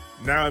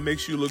 now it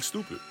makes you look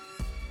stupid.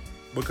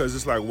 Because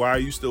it's like, why are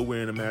you still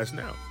wearing a mask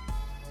now?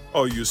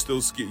 Oh, you're still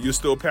scared. You're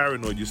still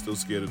paranoid. You're still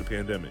scared of the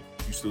pandemic.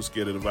 You're still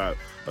scared of the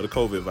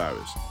COVID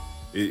virus.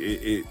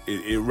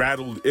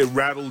 It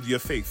rattled your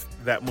faith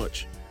that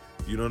much.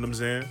 You know what I'm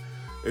saying?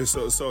 And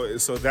so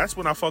that's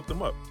when I fucked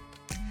them up.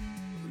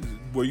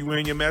 Were you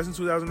wearing your mask in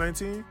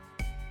 2019?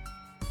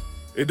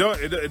 It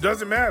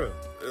doesn't matter.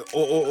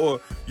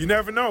 Or you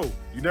never know.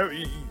 You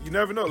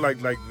never know. Like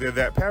they're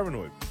that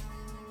paranoid.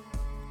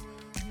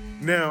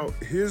 Now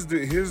here's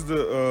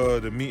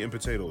the meat and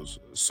potatoes.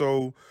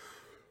 So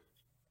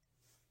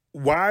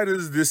why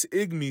does this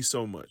ig me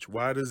so much?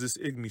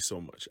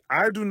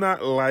 I do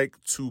not like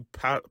to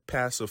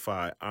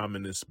pacify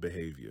ominous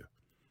behavior.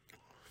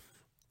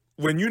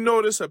 When you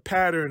notice a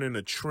pattern and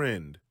a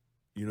trend,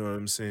 you know what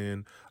I'm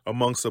saying,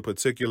 amongst a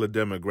particular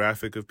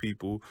demographic of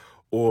people,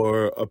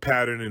 or a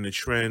pattern and a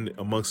trend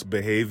amongst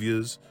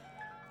behaviors,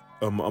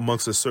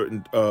 amongst a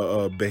certain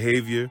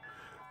behavior,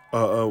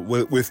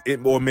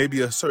 within, or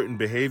maybe a certain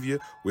behavior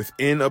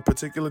within a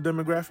particular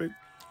demographic,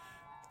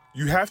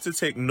 you have to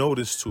take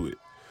notice to it.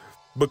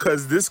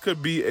 Because this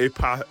could be a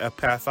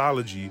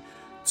pathology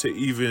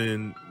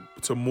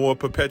to more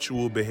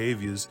perpetual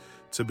behaviors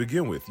to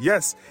begin with.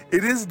 Yes,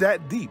 it is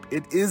that deep.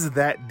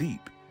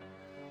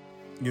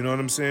 You know what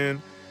I'm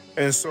saying?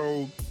 And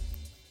so,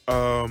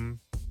 in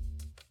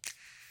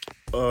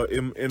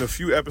a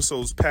few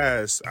episodes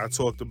past, I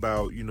talked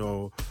about,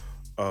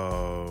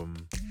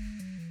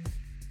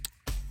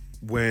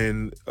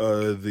 when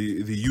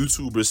the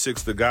YouTuber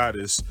Six the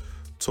Goddess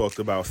talked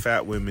about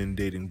fat women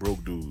dating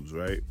broke dudes,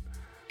 right?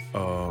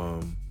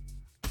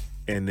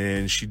 And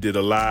then she did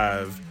a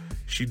live.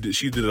 She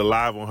did a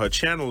live on her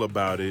channel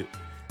about it,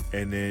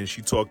 and then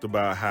she talked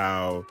about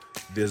how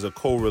there's a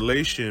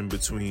correlation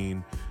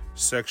between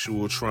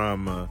sexual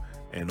trauma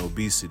and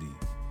obesity.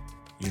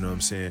 You know what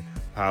I'm saying?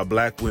 How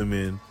black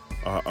women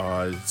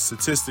are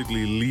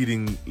statistically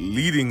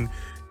leading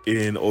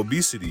in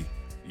obesity.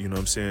 You know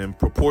what I'm saying?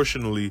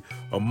 Proportionally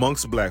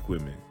amongst black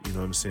women. You know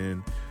what I'm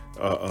saying?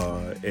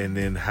 And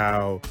then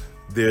how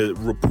they're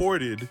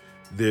reported.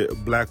 The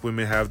black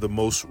women have the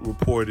most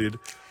reported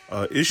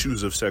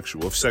issues of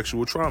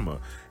sexual trauma,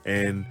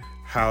 and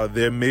how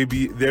there may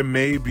be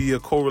a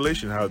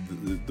correlation. How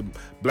the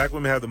black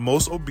women have the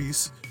most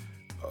obese,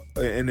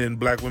 and then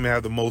black women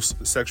have the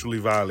most sexually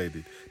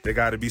violated. There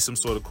got to be some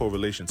sort of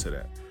correlation to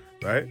that,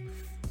 right?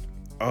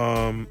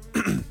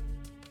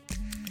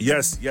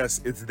 Yes,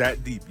 it's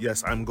that deep.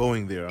 Yes, I'm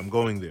going there.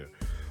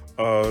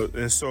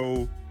 And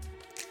so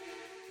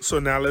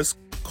now let's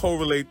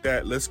correlate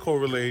that. Let's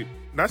correlate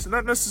not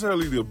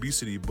necessarily the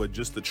obesity, but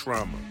just the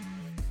trauma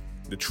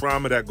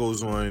that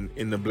goes on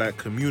in the black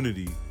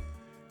community,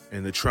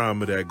 and the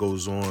trauma that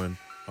goes on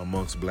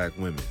amongst black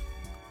women,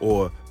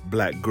 or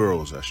black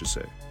girls, I should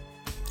say,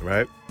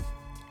 right?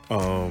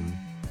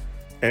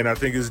 And I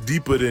think it's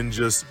deeper than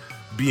just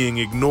being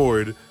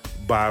ignored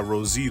by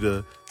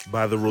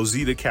the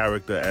Rosita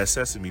character at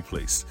Sesame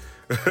Place.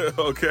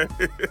 Okay.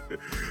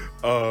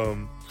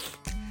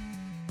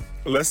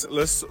 Let's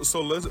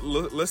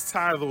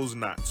tie those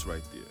knots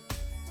right there.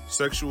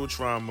 Sexual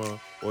trauma,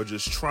 or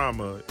just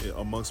trauma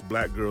amongst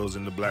black girls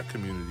in the black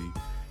community,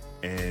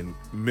 and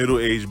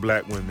middle-aged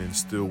black women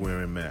still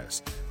wearing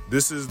masks.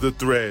 This is the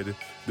thread.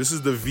 This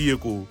is the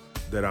vehicle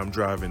that I'm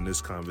driving this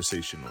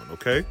conversation on.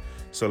 Okay,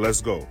 so let's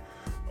go.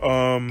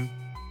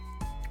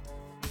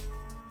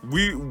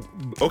 You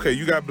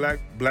got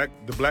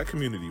the black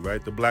community,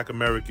 right? The black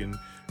American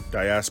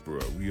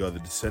diaspora. We are the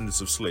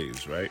descendants of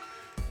slaves, right?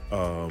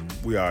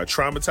 We are a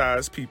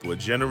traumatized people, a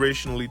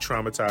generationally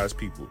traumatized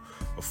people,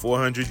 of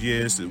 400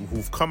 years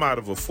who've come out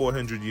of a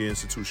 400-year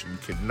institution.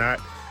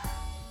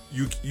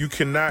 You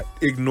cannot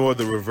ignore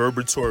the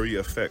reverberatory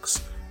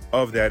effects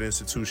of that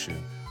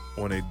institution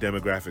on a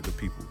demographic of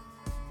people,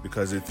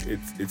 because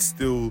it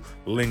still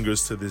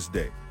lingers to this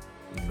day.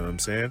 You know what I'm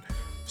saying?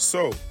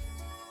 So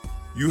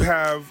you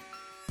have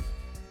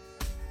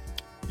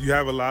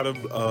a lot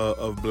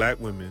of black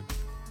women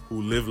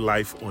who live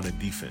life on a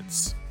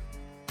defense.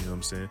 You know what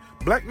I'm saying?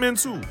 Black men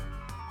too.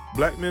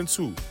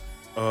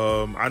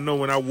 I know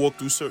when I walk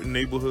through certain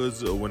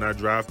neighborhoods, or when I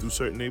drive through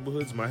certain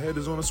neighborhoods, my head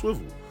is on a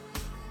swivel.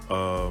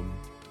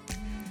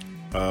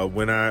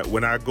 When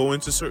I go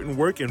into certain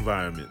work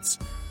environments,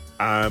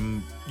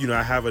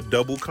 I have a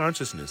double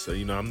consciousness. So,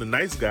 I'm the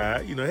nice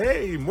guy,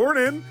 hey,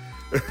 morning.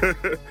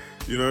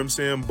 You know what I'm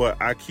saying? But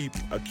I keep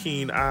a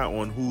keen eye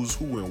on who's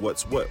who and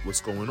what's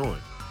going on.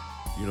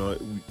 You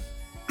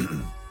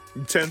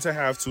tend to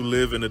have to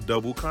live in a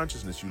double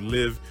consciousness. You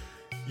live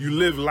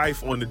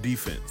life on the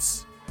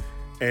defense.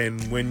 And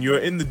when you're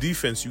in the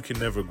defense, you can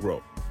never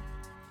grow.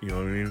 You know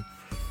what I mean?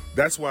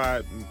 That's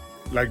why,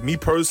 like me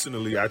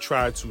personally, I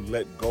try to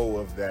let go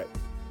of that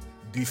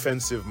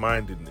defensive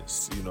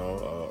mindedness,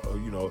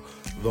 the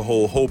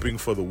whole hoping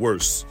for the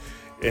worst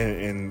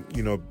and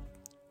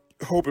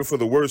hoping for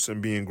the worst and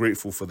being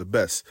grateful for the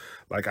best.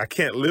 Like, I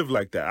can't live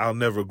like that. I'll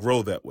never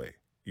grow that way.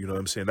 You know what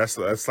I'm saying?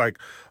 That's like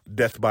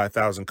death by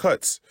 1,000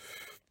 cuts.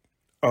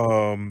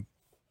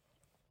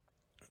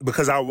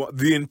 Because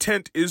the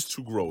intent is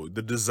to grow.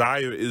 The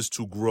desire is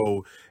to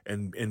grow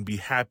and be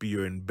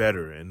happier and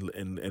better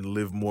and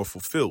live more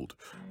fulfilled,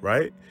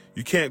 right?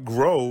 You can't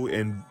grow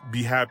and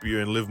be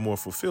happier and live more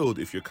fulfilled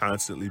if you're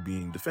constantly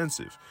being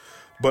defensive.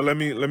 But let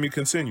me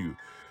continue.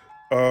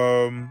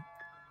 A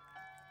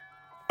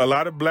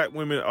lot of black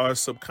women are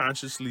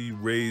subconsciously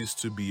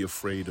raised to be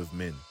afraid of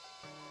men.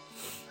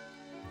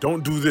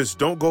 Don't do this.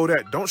 Don't go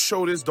that. Don't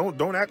show this.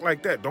 Don't act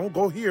like that. Don't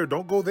go here.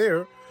 Don't go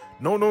there.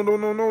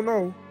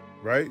 No.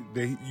 Right?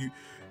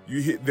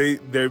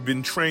 They've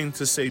been trained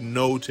to say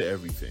no to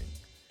everything.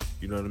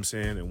 You know what I'm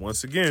saying? And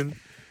once again,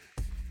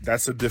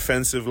 that's a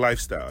defensive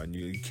lifestyle, and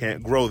you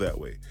can't grow that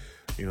way.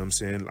 You know what I'm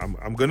saying?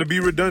 I'm gonna be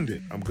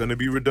redundant.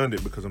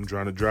 Because I'm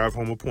trying to drive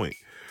home a point.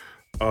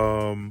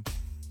 And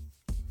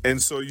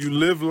so you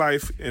live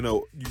life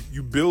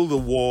you build a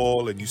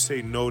wall and you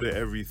say no to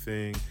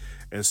everything,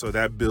 and so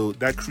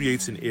that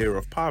creates an air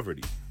of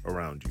poverty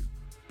around you.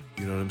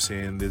 You know what I'm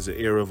saying? There's an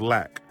air of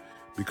lack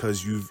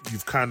because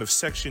you've kind of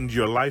sectioned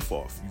your life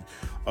off.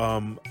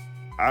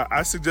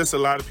 I suggest a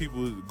lot of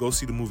people go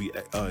see the movie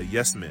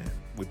Yes Man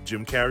with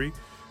Jim Carrey.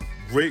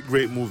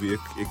 Great movie. It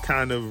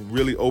kind of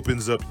really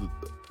opens up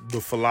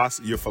your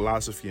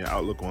philosophy and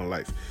outlook on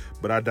life.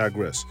 But I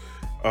digress.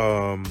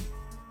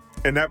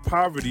 And that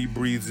poverty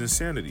breeds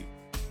insanity.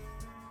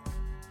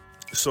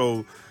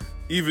 So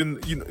even,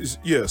 you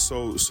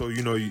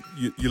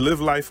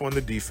live life on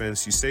the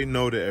defense, you say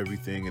no to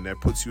everything, and that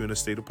puts you in a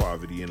state of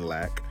poverty and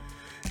lack.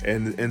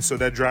 And so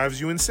that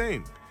drives you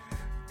insane.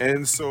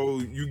 And so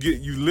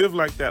you live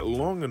like that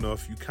long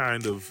enough, you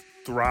kind of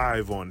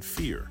thrive on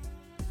fear.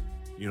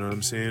 You know what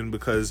I'm saying?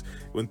 Because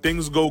when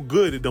things go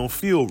good, it don't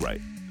feel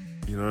right.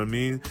 You know what I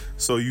mean?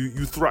 So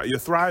you're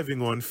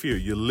thriving on fear.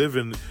 You're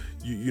living,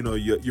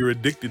 you're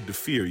addicted to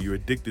fear. You're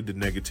addicted to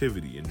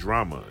negativity and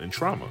drama and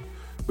trauma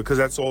because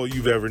that's all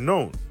you've ever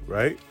known,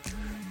 right?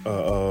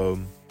 So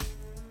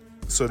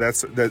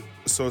that's that.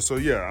 So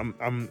yeah,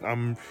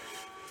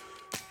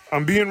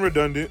 I'm being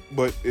redundant,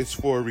 but it's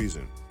for a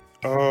reason.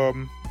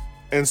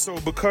 And so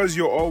because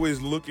you're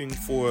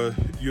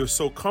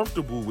so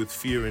comfortable with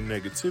fear and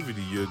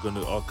negativity, you're going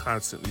to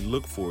constantly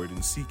look for it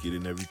and seek it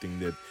in everything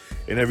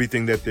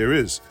that there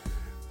is.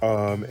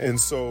 And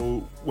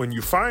so when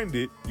you find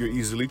it, you're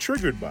easily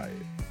triggered by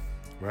it,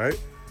 right?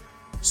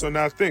 So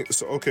now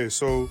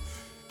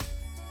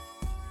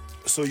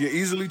so you're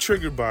easily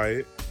triggered by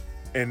it,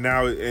 and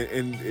now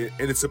and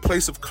it's a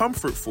place of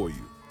comfort for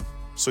you.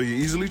 So you're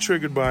easily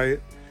triggered by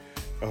it.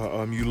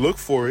 You look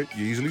for it,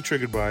 you're easily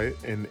triggered by it,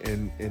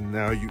 and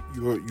now you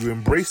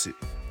embrace it.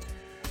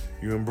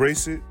 You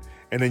embrace it,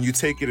 and then you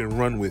take it and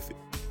run with it.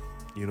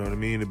 You know what I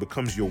mean? It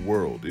becomes your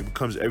world. It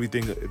becomes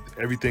everything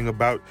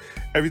about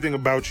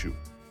you,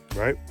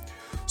 right?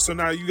 So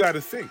now you got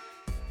to think,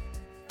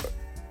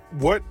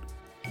 what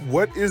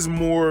is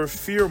more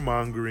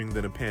fear-mongering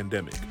than a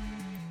pandemic?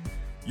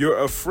 You're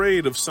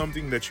afraid of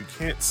something that you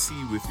can't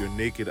see with your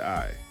naked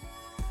eye,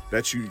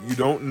 that you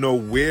don't know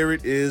where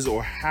it is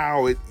or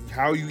how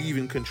you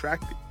even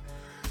contract it.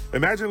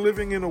 Imagine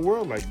living in a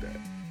world like that,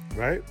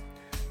 right?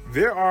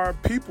 There are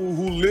people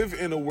who live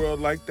in a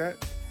world like that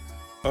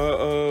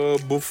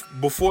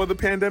before the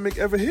pandemic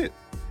ever hit.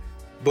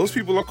 Those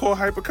people are called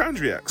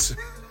hypochondriacs,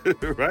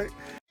 right?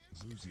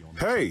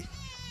 Hey,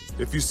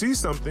 if you see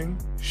something,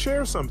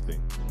 share something.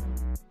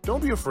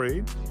 Don't be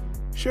afraid.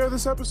 Share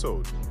this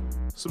episode.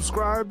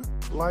 Subscribe,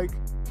 like,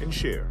 and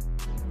share.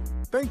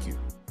 Thank you.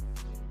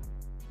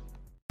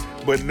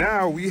 But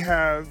now we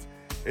have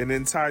an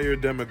entire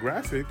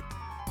demographic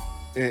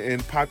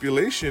and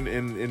population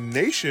and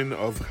nation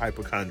of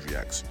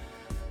hypochondriacs.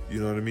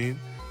 You know what I mean?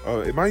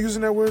 Am I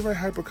using that word right?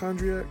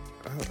 Hypochondriac?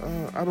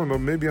 I don't know.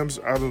 Maybe I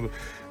don't know.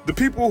 The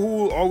people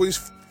who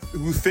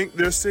think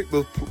they're sick,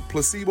 the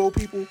placebo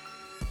people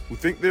who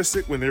think they're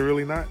sick when they're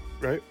really not,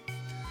 right?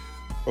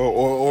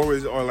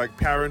 Or like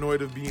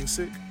paranoid of being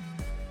sick.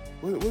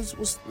 I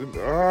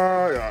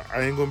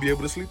ain't gonna be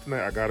able to sleep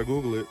tonight. I gotta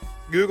Google it.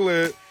 Google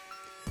it.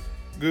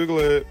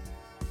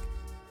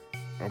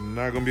 I'm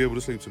not gonna be able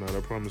to sleep tonight.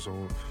 I promise I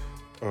won't.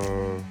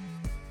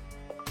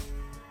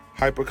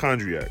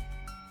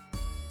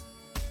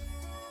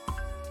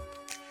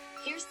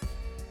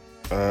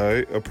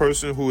 A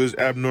person who is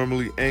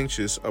abnormally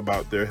anxious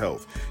about their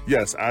health.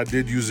 Yes, I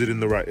did use it in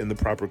the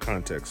proper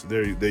context.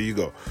 There you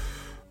go.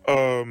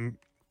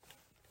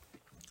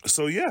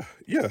 So we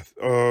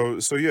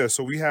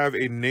have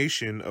a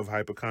nation of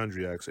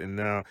hypochondriacs, and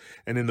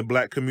in the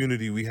black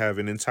community we have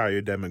an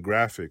entire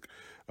demographic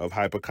of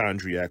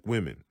hypochondriac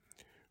women,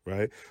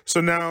 right?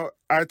 So now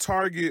I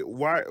target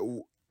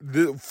in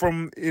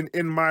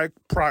my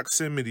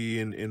proximity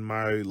in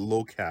my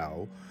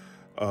locale,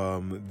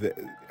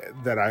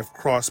 that I've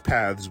crossed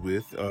paths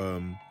with,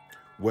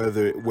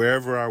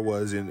 wherever I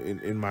was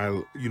in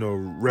my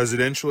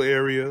residential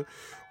area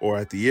or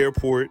at the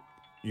airport.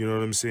 You know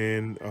what I'm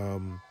saying?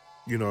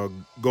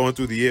 Going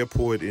through the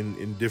airport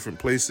in different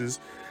places,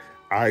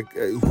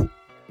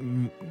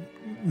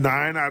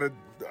 nine out of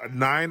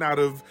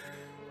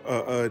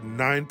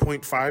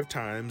 9.5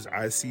 times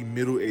I see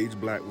middle-aged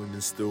black women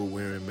still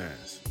wearing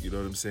masks. You know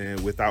what I'm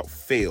saying? Without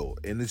fail,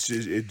 and I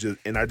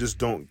just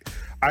don't.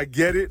 I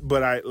get it,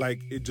 but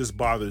it just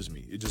bothers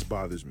me. It just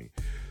bothers me.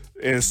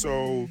 And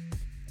so,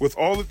 with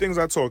all the things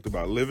I talked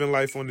about, living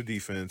life on the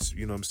defense,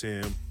 you know what I'm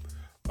saying?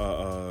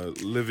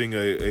 Living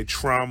a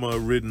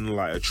trauma-ridden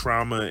life, a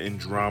trauma and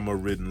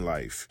drama-ridden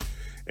life,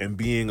 and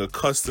being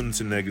accustomed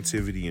to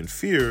negativity and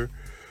fear.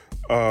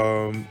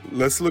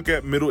 Let's look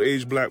at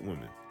middle-aged black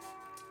women.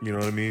 You know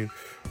what I mean?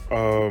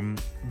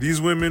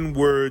 These women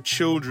were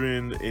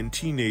children and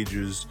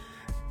teenagers,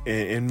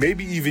 and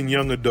maybe even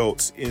young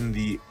adults in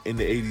the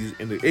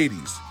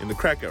 80s, in the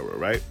crack era,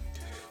 right?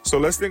 So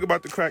let's think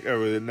about the crack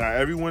era. Now,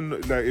 everyone,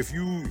 I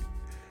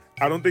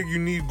don't think you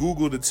need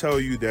Google to tell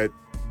you that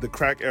the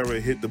crack era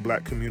hit the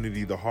black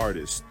community the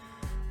hardest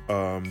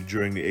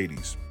during the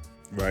 80s,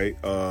 right?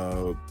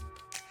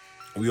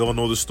 We all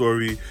know the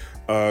story.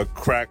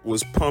 Crack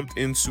was pumped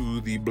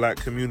into the black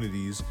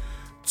communities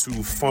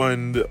to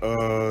fund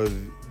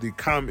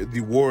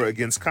the war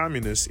against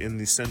communists in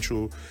the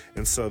Central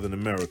and Southern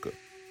America,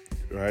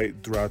 right,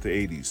 throughout the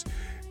 80s.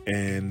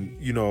 And,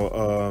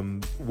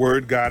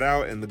 word got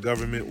out and the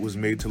government was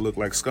made to look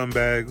like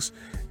scumbags,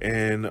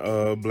 and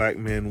black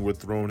men were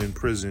thrown in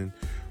prison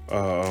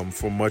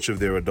for much of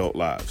their adult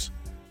lives.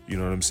 You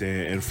know what I'm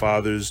saying? And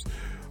fathers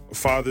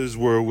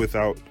were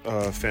without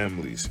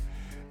families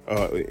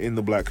in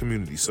the black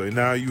community. So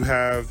now you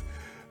have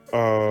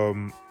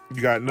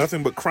you got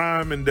nothing but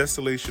crime and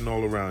desolation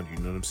all around you.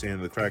 You know what I'm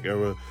saying? The crack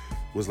era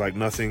was like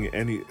nothing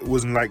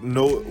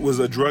was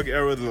a drug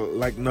era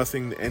like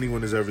nothing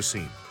anyone has ever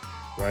seen,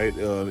 right?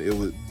 It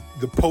was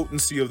the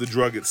potency of the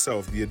drug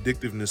itself, the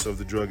addictiveness of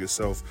the drug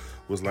itself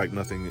was like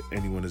nothing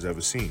anyone has ever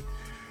seen.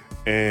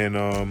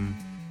 And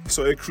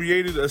so it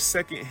created a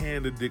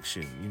secondhand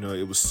addiction.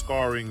 It was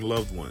scarring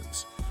loved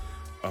ones.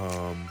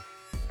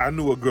 I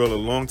knew a girl a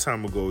long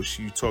time ago.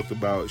 She used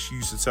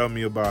to tell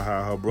me about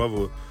how her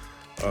brother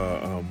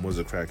was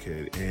a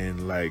crackhead, and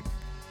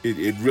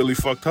it really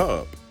fucked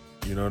her up.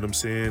 You know what I'm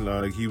saying?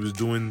 He was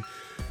doing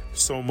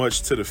so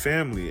much to the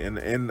family,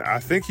 and I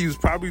think he was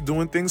probably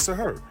doing things to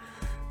her.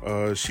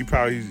 She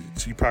probably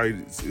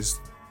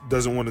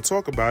doesn't want to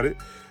talk about it,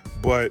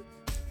 but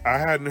I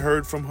hadn't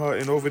heard from her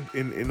in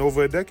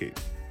over a decade.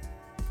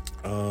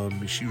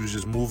 She was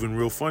just moving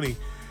real funny,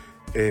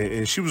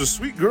 and she was a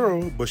sweet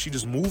girl, but she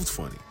just moved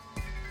funny.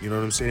 You know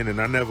what I'm saying?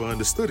 And I never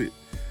understood it,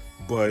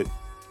 but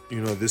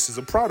this is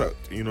a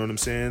product. You know what I'm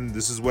saying?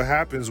 This is what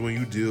happens when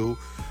you deal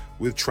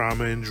with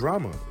trauma and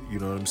drama. You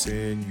know what I'm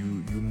saying?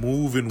 You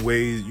move in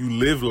ways, you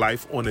live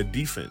life on a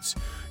defense.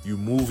 You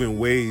move in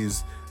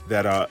ways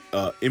that are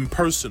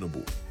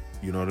impersonable.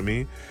 You know what I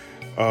mean?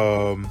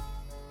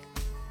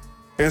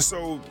 And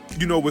so,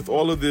 with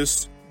all of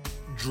this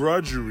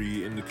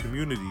drudgery in the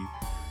community,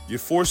 it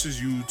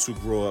forces you to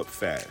grow up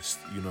fast.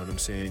 You know what I'm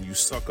saying? You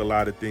suck a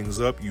lot of things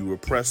up. You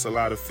repress a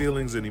lot of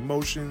feelings and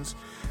emotions,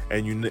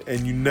 and you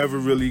never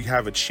really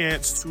have a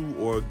chance to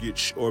or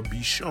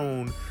be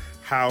shown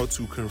how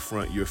to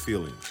confront your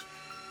feelings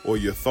or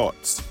your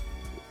thoughts,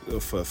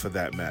 for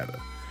that matter.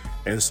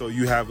 And so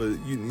you have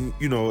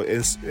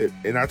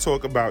and I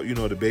talk about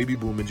the baby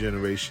boomer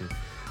generation.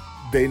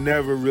 They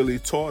never really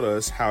taught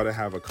us how to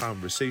have a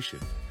conversation,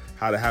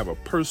 how to have a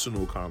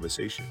personal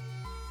conversation.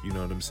 You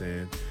know what I'm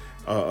saying?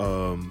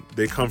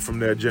 They come from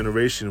that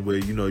generation where,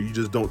 you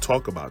just don't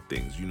talk about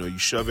things. You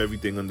shove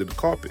everything under the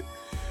carpet.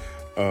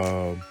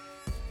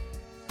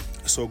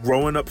 So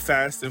growing up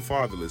fast and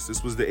fatherless,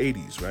 this was the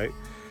 80s, right?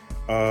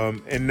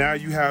 And now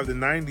you have the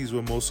 90s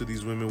where most of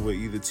these women were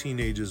either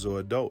teenagers or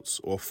adults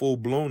or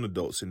full-blown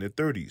adults in their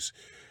 30s,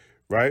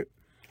 right?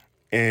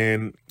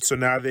 And so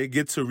now they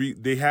get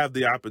they have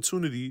the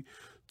opportunity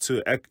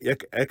to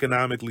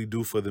economically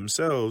do for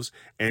themselves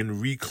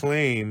and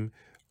reclaim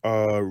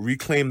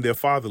their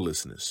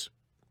fatherlessness.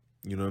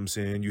 You know what I'm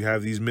saying? You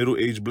have these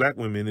middle-aged black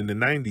women in the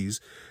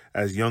 90s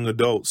as young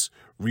adults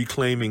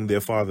reclaiming their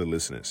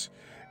fatherlessness.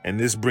 And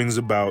this brings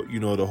about,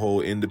 the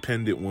whole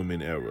independent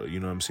woman era. You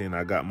know what I'm saying?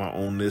 I got my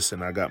own this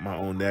and I got my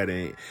own that,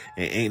 and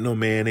ain't no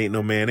man, ain't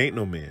no man, ain't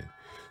no man.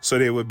 So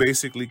they were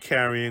basically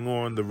carrying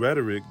on the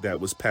rhetoric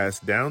that was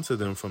passed down to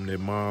them from their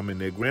mom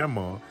and their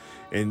grandma,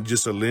 and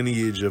just a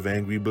lineage of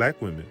angry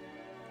black women.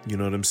 You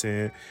know what I'm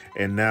saying?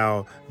 And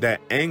now that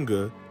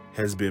anger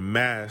has been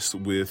masked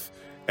with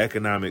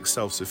economic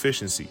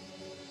self-sufficiency.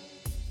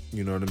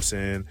 You know what I'm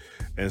saying?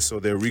 And so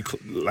they're,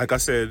 like I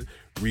said,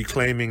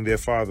 reclaiming their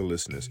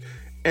fatherlessness.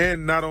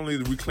 And not only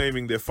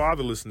reclaiming their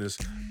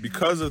fatherlessness,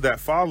 because of that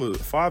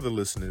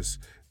fatherlessness,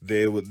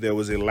 there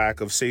was a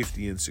lack of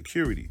safety and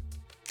security.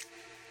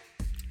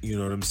 You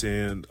know what I'm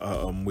saying?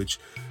 Which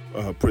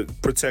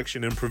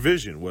protection and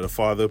provision, what a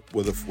father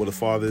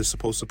is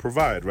supposed to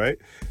provide, right?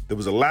 There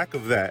was a lack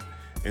of that,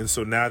 and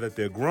so now that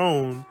they're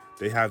grown,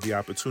 they have the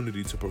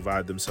opportunity to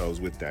provide themselves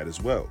with that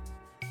as well.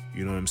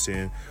 You know what I'm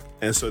saying?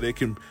 And so they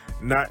can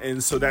not,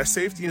 and so that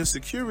safety and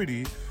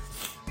security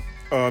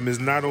is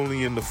not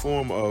only in the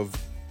form of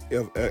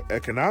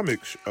economic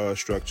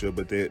structure,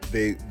 but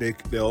they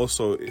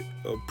also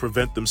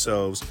prevent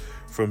themselves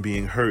from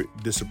being hurt,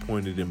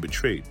 disappointed, and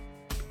betrayed.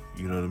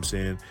 You know what I'm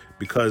saying?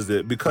 Because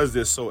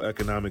they're so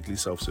economically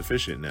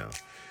self-sufficient now.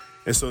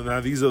 And so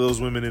now these are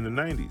those women in the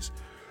 90s.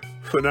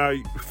 So now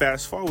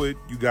fast forward,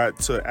 you got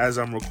to, as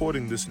I'm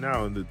recording this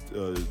now in the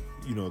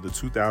the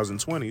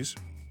 2020s.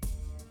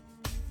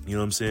 You know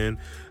what I'm saying?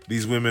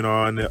 These women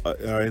are in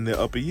their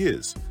upper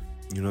years.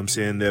 You know what I'm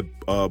saying? They're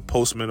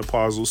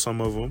postmenopausal,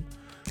 some of them.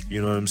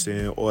 You know what I'm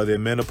saying? Or they're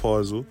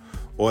menopausal,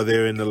 or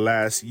they're in the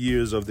last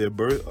years of their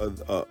birth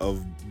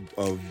of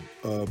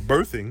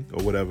birthing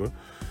or whatever.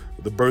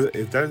 The birth,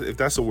 if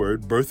that's a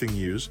word, birthing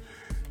years.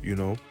 You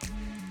know,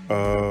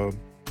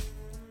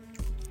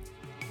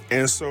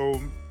 and so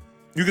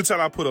you can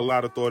tell I put a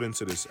lot of thought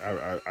into this.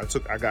 I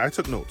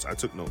took notes.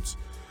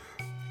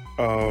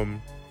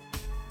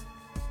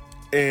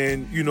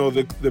 And you know,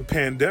 the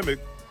pandemic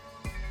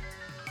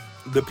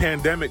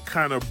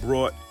kind of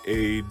brought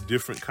a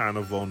different kind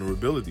of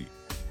vulnerability,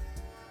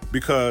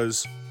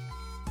 because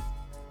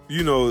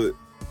you know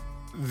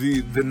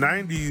the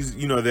 90s,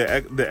 you know,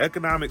 the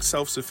economic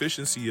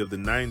self-sufficiency of the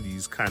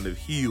 90s kind of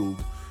healed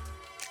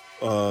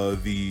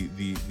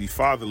the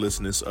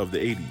fatherlessness of the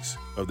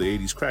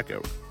 80s crack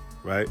era,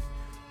 right?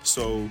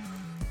 So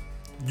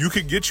you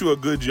could get you a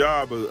good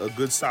job, a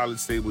good solid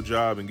stable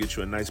job, and get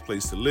you a nice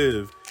place to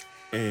live,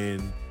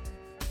 and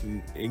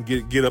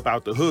get up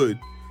out the hood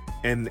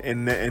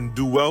and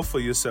do well for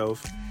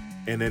yourself,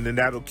 and then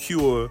that'll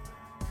cure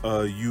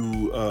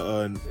you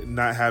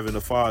not having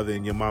a father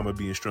and your mama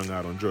being strung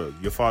out on drugs,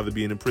 your father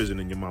being in prison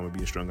and your mama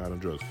being strung out on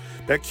drugs.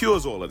 That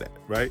cures all of that,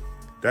 right?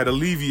 That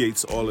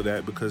alleviates all of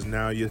that, because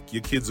now your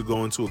kids are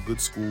going to a good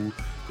school,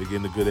 they're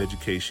getting a good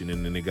education,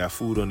 and then they got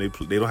food on their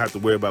plate. They don't have to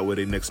worry about where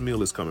their next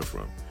meal is coming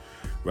from,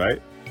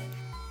 right?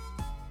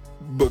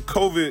 But the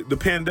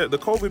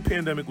COVID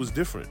pandemic was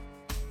different,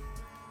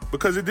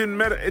 because it didn't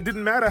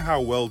matter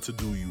how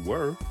well-to-do you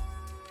were.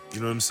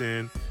 You know what I'm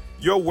saying?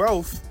 Your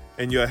wealth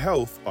and your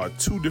health are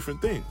two different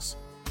things.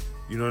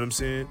 You know what I'm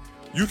saying?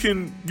 You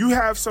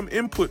have some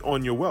input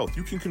on your wealth.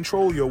 You can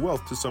control your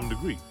wealth to some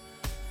degree.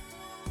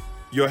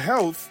 Your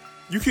health,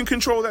 you can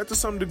control that to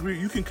some degree.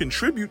 You can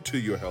contribute to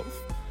your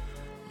health.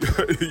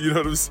 You know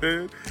what I'm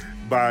saying?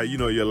 By, you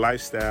know, your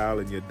lifestyle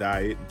and your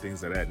diet and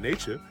things of that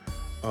nature.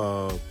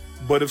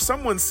 But if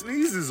someone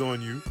sneezes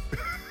on you,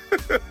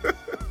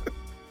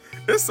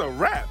 it's a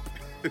wrap.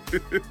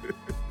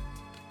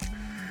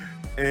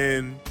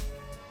 And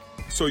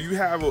so you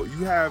have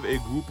a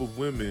group of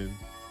women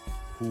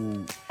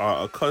who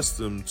are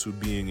accustomed to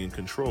being in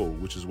control,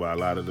 which is why a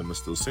lot of them are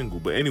still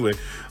single. But anyway,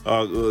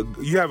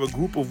 you have a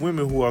group of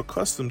women who are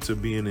accustomed to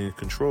being in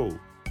control.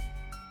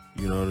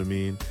 You know what I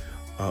mean?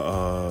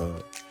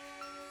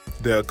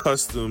 They're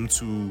accustomed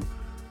to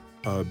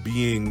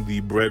being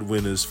the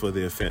breadwinners for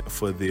their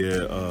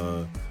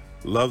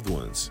loved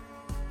ones.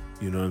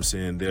 You know what I'm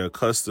saying? They're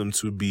accustomed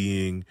to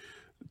being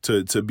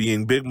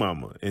big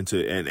mama and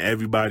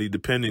everybody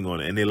depending on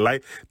it. And they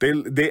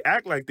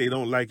act like they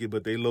don't like it,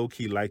 but they low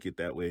key like it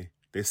that way.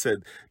 They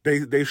said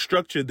they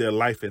structured their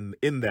life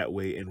in that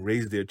way and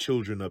raised their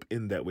children up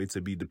in that way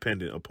to be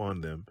dependent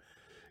upon them.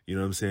 You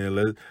know what I'm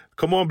saying?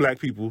 Come on, black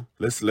people.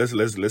 Let's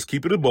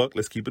keep it a buck.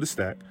 Let's keep it a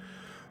stack.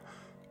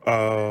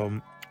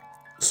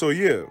 So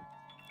yeah.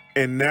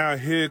 And now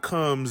here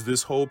comes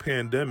this whole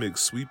pandemic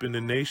sweeping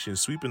the nation,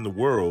 sweeping the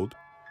world.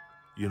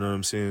 You know what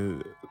I'm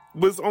saying?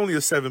 But it's only a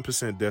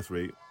 7% death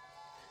rate.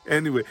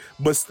 Anyway,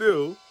 but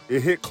still,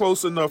 it hit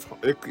close enough.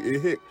 It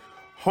hit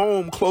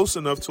home close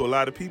enough to a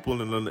lot of people,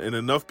 and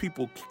enough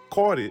people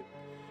caught it.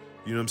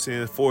 You know what I'm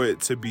saying? For it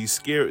to be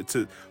scary,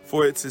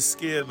 for it to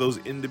scare those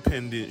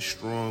independent,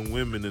 strong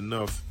women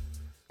enough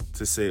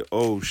to say,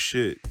 "Oh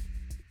shit,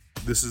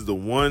 this is the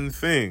one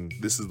thing.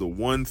 This is the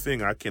one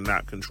thing I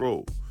cannot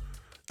control."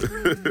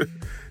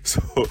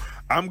 So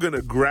I'm going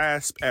to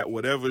grasp at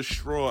whatever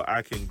straw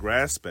I can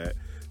grasp at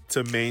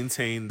to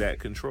maintain that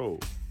control.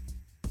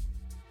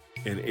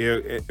 And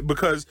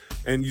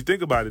you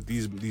think about it,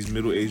 these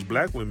middle-aged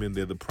black women,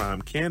 they're the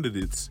prime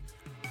candidates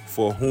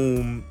for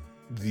whom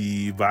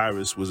the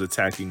virus was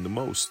attacking the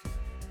most.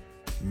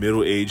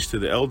 Middle-aged to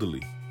the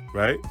elderly,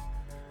 right?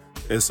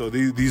 And so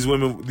these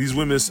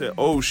women said,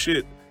 "Oh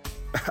shit,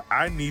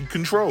 I need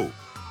control."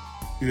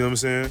 You know what I'm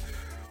saying?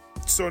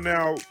 So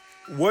now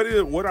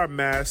what are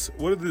masks?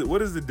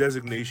 What is the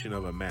designation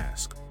of a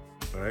mask?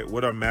 All right,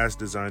 what are masks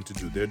designed to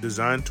do? They're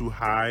designed to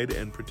hide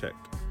and protect,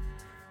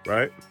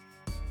 right?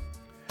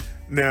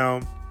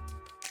 Now,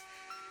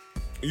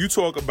 you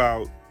talk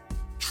about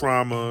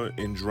trauma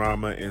and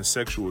drama and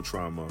sexual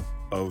trauma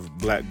of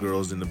black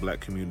girls in the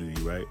black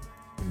community, right?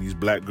 And these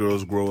black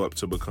girls grow up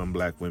to become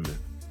black women,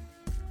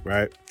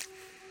 right?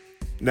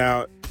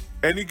 Now,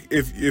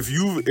 if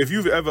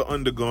you've ever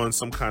undergone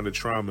some kind of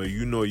trauma,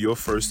 you know your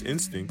first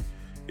instinct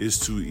is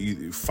to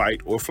either fight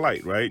or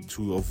flight, right?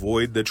 To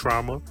avoid the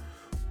trauma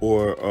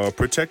or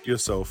protect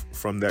yourself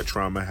from that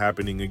trauma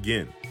happening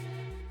again,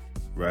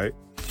 right?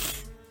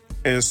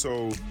 And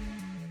so,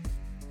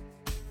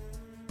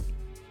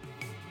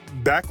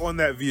 back on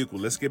that vehicle,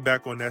 let's get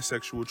back on that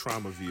sexual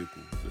trauma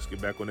vehicle. Let's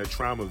get back on that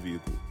trauma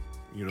vehicle,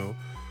 you know,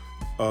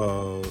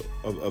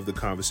 of the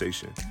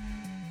conversation.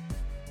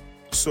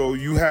 So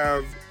you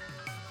have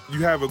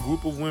a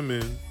group of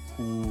women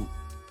who've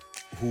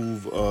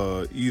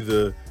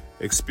either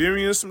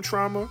experienced some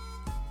trauma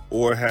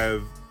or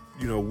have,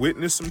 you know,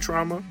 witnessed some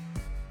trauma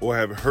or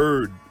have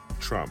heard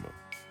trauma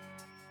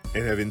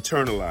and have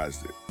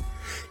internalized it,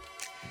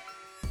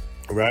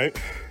 right?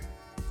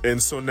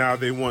 And so now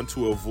they want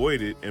to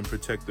avoid it and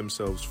protect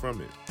themselves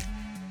from it.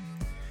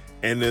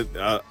 And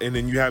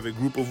then you have a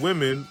group of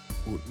women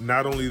who,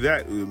 not only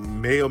that,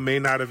 may or may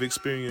not have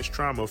experienced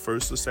trauma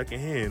first or second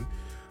hand,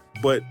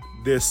 but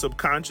they're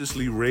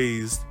subconsciously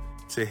raised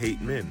to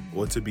hate men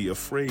or to be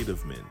afraid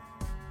of men.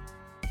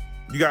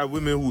 You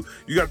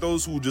got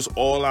those who just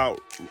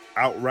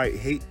outright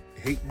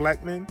hate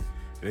black men,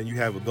 and then you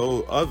have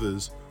those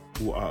others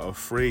who are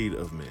afraid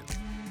of men.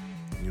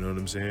 You know what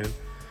I'm saying?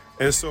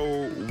 And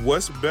so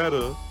what's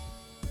better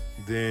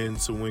than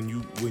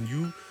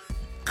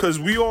because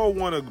we all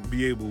want to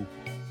be able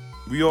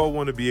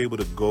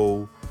to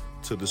go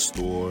to the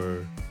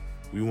store.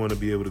 We want to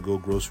be able to go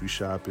grocery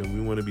shopping. We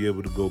want to be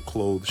able to go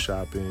clothes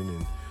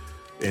shopping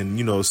and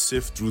you know,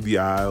 sift through the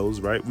aisles,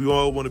 right? We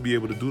all want to be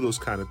able to do those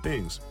kind of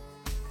things.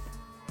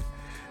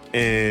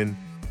 And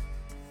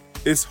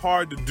it's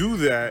hard to do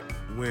that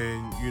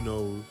when, you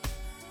know,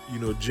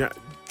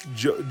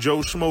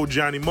 Joe Schmo,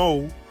 Johnny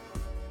Mo,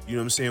 you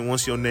know what I'm saying,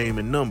 wants your name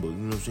and number. You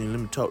know what I'm saying? Let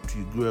me talk to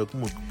you, girl.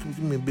 Come on, give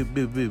me a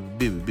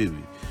baby.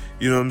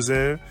 You know what I'm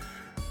saying?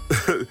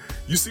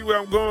 You see where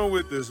I'm going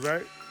with this,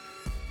 right?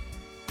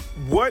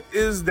 What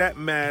is that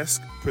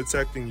mask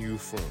protecting you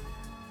from?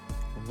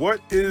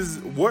 What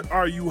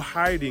are you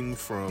hiding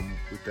from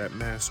with that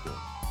mask on?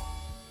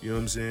 You know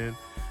what I'm saying?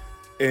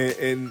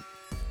 And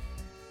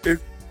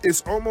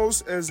it's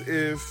almost as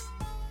if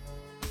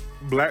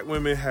black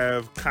women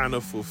have kind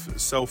of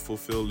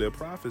self-fulfilled their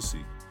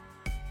prophecy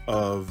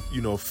of,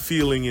 you know,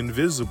 feeling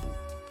invisible.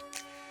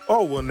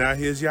 Oh, well, now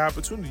here's your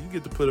opportunity. You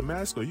get to put a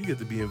mask on. You get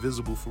to be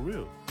invisible for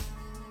real.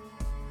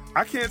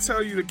 I can't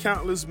tell you the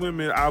countless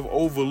women I've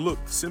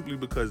overlooked simply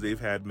because they've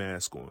had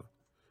masks on.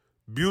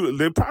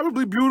 They're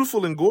probably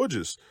beautiful and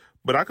gorgeous,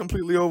 but I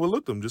completely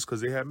overlooked them just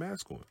because they had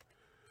masks on.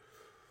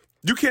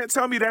 You can't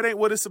tell me that ain't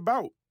what it's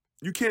about.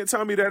 You can't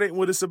tell me that ain't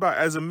what it's about.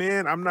 As a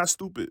man, I'm not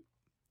stupid.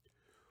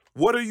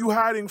 What are you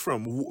hiding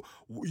from?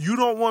 You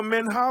don't want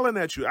men hollering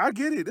at you. I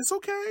get it. It's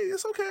okay.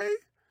 It's okay.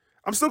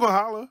 I'm still going to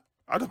holler.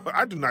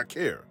 I do not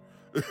care.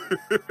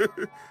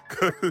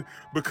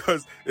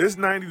 Because it's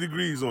 90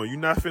 degrees on. You're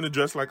not finna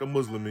dress like a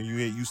Muslim and you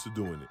ain't used to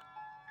doing it.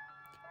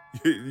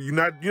 You're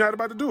not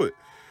about to do it.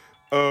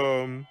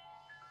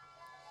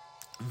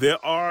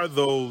 There are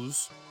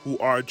those who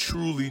are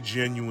truly,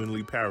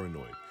 genuinely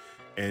paranoid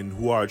and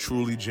who are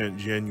truly,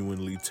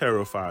 genuinely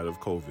terrified of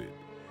COVID.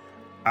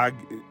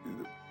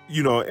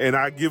 And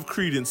I give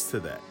credence to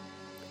that.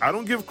 I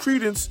don't give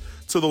credence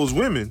to those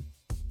women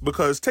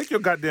because take your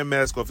goddamn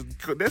mask off.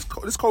 This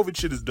COVID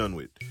shit is done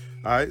with.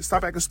 All right?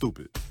 Stop acting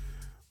stupid.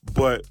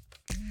 But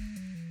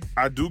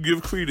I do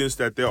give credence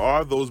that there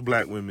are those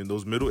black women,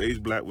 those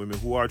middle-aged black women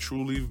who are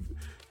truly,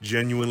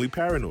 genuinely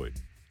paranoid.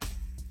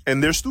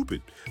 And they're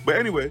stupid. But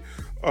anyway,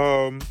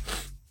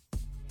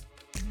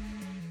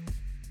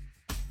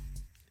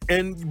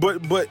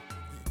 but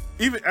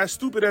even as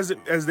stupid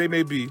as they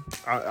may be,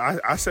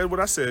 I said what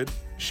I said.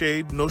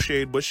 Shade, no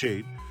shade, but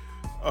shade.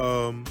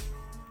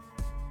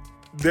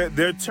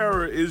 Their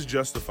terror is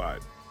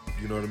justified.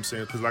 You know what I'm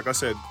saying? Because like I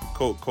said,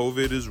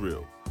 COVID is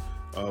real.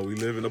 We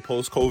live in a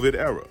post-COVID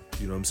era.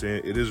 You know what I'm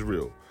saying? It is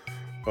real.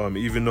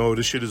 Even though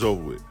this shit is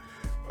over with.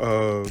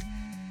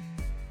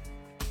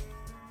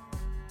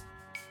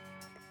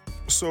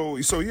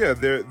 So yeah,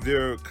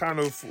 they're kind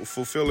of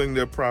fulfilling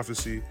their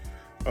prophecy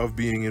of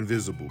being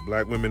invisible.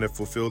 Black women have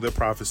fulfilled their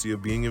prophecy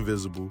of being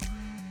invisible,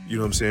 you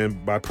know what I'm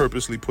saying, by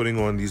purposely putting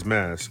on these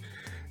masks.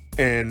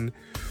 And,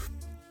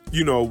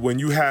 you know, when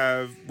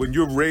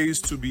you're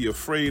raised to be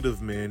afraid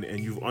of men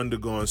and you've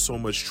undergone so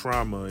much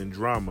trauma and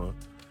drama,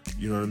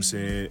 you know what I'm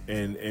saying,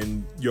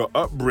 and your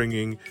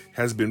upbringing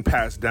has been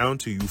passed down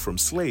to you from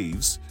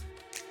slaves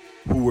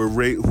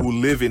who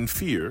live in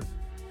fear,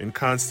 in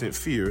constant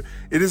fear.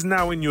 It is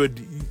now you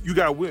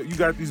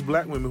got these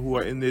black women who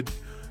are in their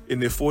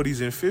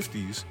 40s and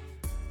 50s,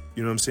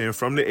 you know what I'm saying,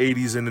 from the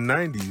 80s and the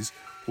 90s,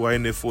 who are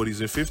in their 40s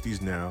and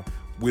 50s now,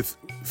 with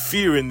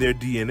fear in their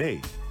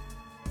DNA.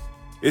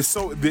 It's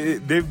so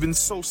they've been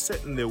so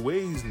set in their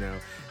ways now,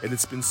 and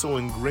it's been so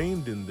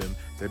ingrained in them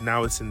that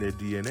now it's in their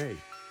DNA.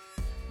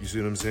 You see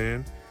what I'm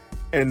saying?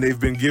 And they've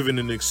been given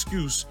an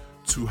excuse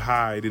to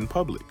hide in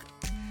public.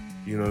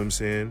 You know what I'm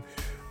saying?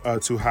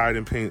 To hide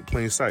in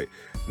plain sight.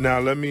 Now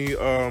let me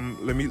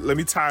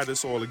tie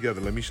this all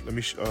together. Let me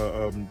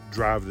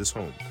drive this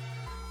home.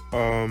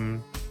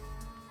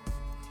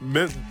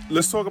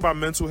 Let's talk about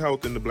mental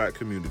health in the Black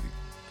community.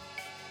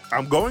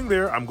 I'm going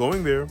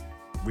there.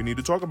 We need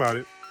to talk about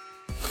it.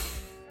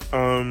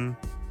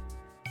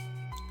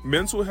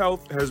 Mental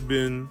health has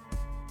been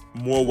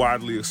more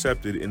widely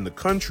accepted in the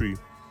country,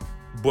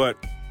 but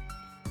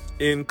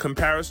in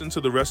comparison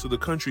to the rest of the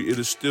country, it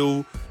is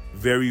still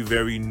very,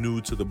 very new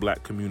to the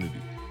Black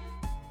community.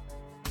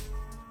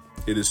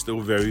 It is still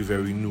very,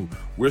 very new.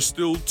 We're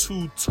still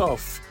too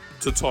tough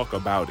to talk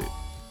about it.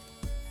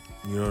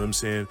 You know what I'm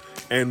saying?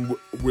 And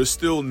we're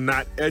still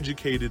not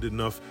educated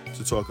enough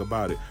to talk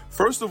about it.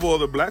 First of all,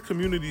 the Black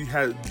community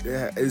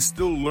is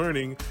still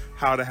learning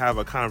how to have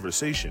a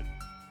conversation.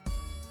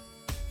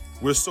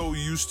 We're so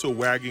used to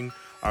wagging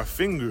our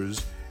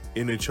fingers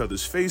in each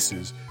other's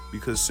faces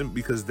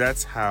because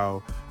that's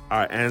how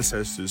our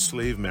ancestors,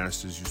 slave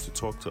masters, used to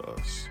talk to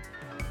us.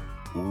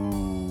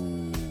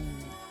 Ooh.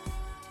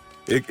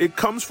 It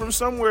comes from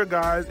somewhere,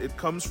 guys. It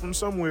comes from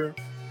somewhere.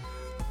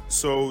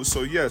 So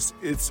yes,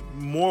 it's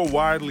more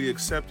widely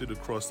accepted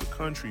across the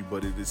country,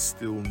 but it is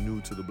still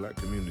new to the Black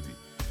community.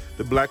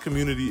 The Black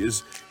community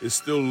is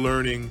still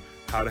learning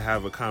how to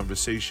have a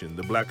conversation.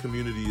 The Black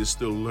community is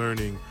still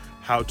learning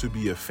how to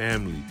be a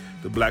family.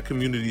 The Black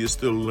community is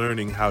still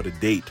learning how to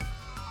date.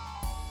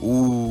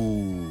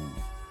 Ooh.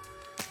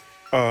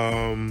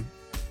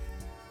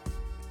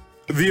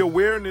 The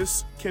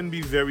awareness can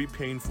be very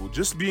painful.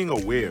 Just being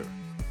aware.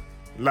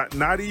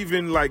 Not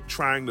even like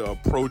trying to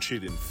approach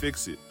it and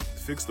fix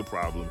the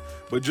problem,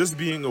 but just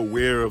being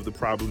aware of the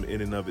problem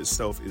in and of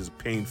itself is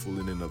painful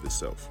in and of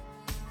itself.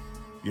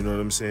 You know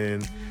what I'm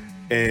saying?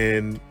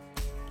 And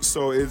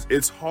so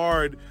it's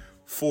hard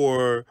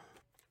for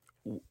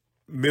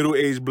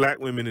middle-aged Black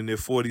women in their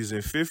 40s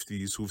and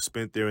 50s who've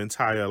spent their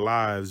entire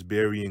lives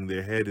burying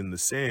their head in the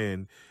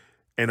sand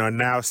and are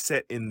now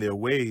set in their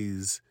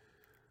ways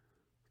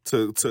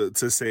to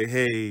say,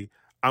 hey,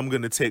 I'm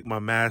going to take my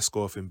mask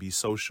off and be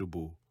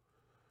sociable.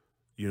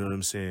 You know what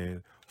I'm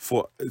saying?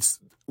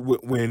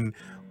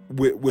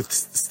 With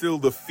still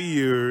the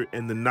fear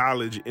and the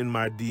knowledge in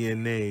my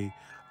DNA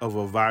of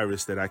a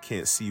virus that I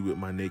can't see with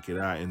my naked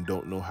eye and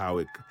don't know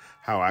how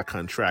I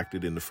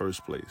contracted in the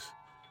first place.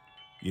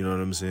 You know what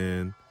I'm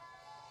saying?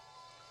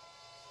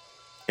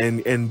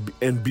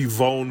 And be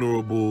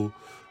vulnerable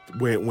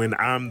when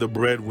I'm the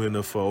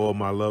breadwinner for all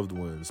my loved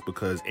ones,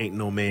 because ain't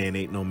no man.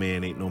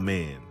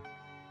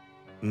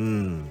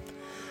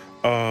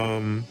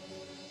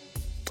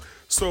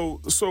 So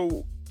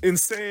in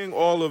saying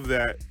all of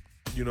that,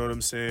 you know what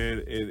I'm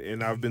saying,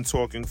 and I've been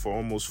talking for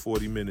almost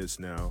 40 minutes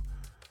now,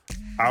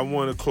 I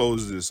want to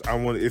close this.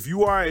 If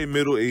you are a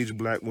middle-aged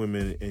Black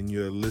woman and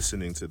you're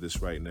listening to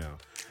this right now,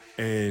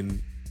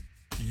 and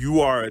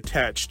you are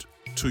attached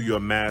to your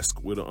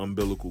mask with an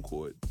umbilical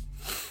cord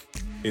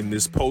in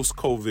this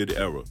post-COVID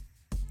era,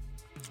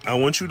 I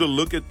want you to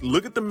look at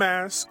the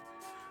mask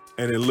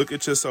and then look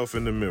at yourself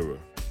in the mirror.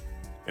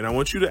 And I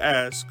want you to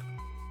ask,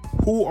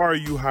 who are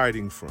you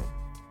hiding from?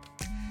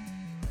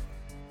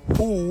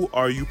 Who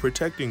are you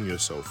protecting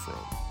yourself from?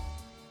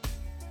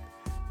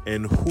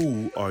 And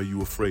who are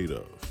you afraid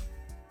of?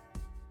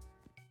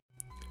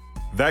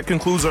 That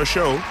concludes our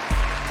show.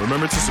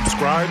 Remember to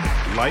subscribe,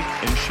 like,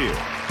 and share.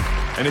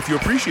 And if you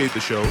appreciate the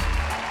show,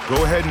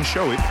 go ahead and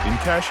show it in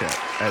Cash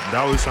App at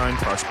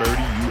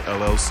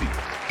 $ProsperityULLC.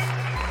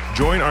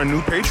 Join our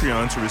new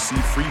Patreon to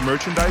receive free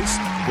merchandise,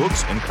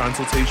 books, and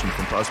consultation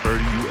from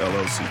Prosperity U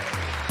LLC.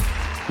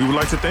 We would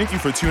like to thank you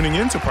for tuning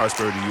in to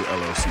Prosperity U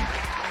LLC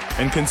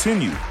and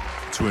continue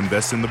to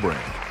invest in the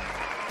brand.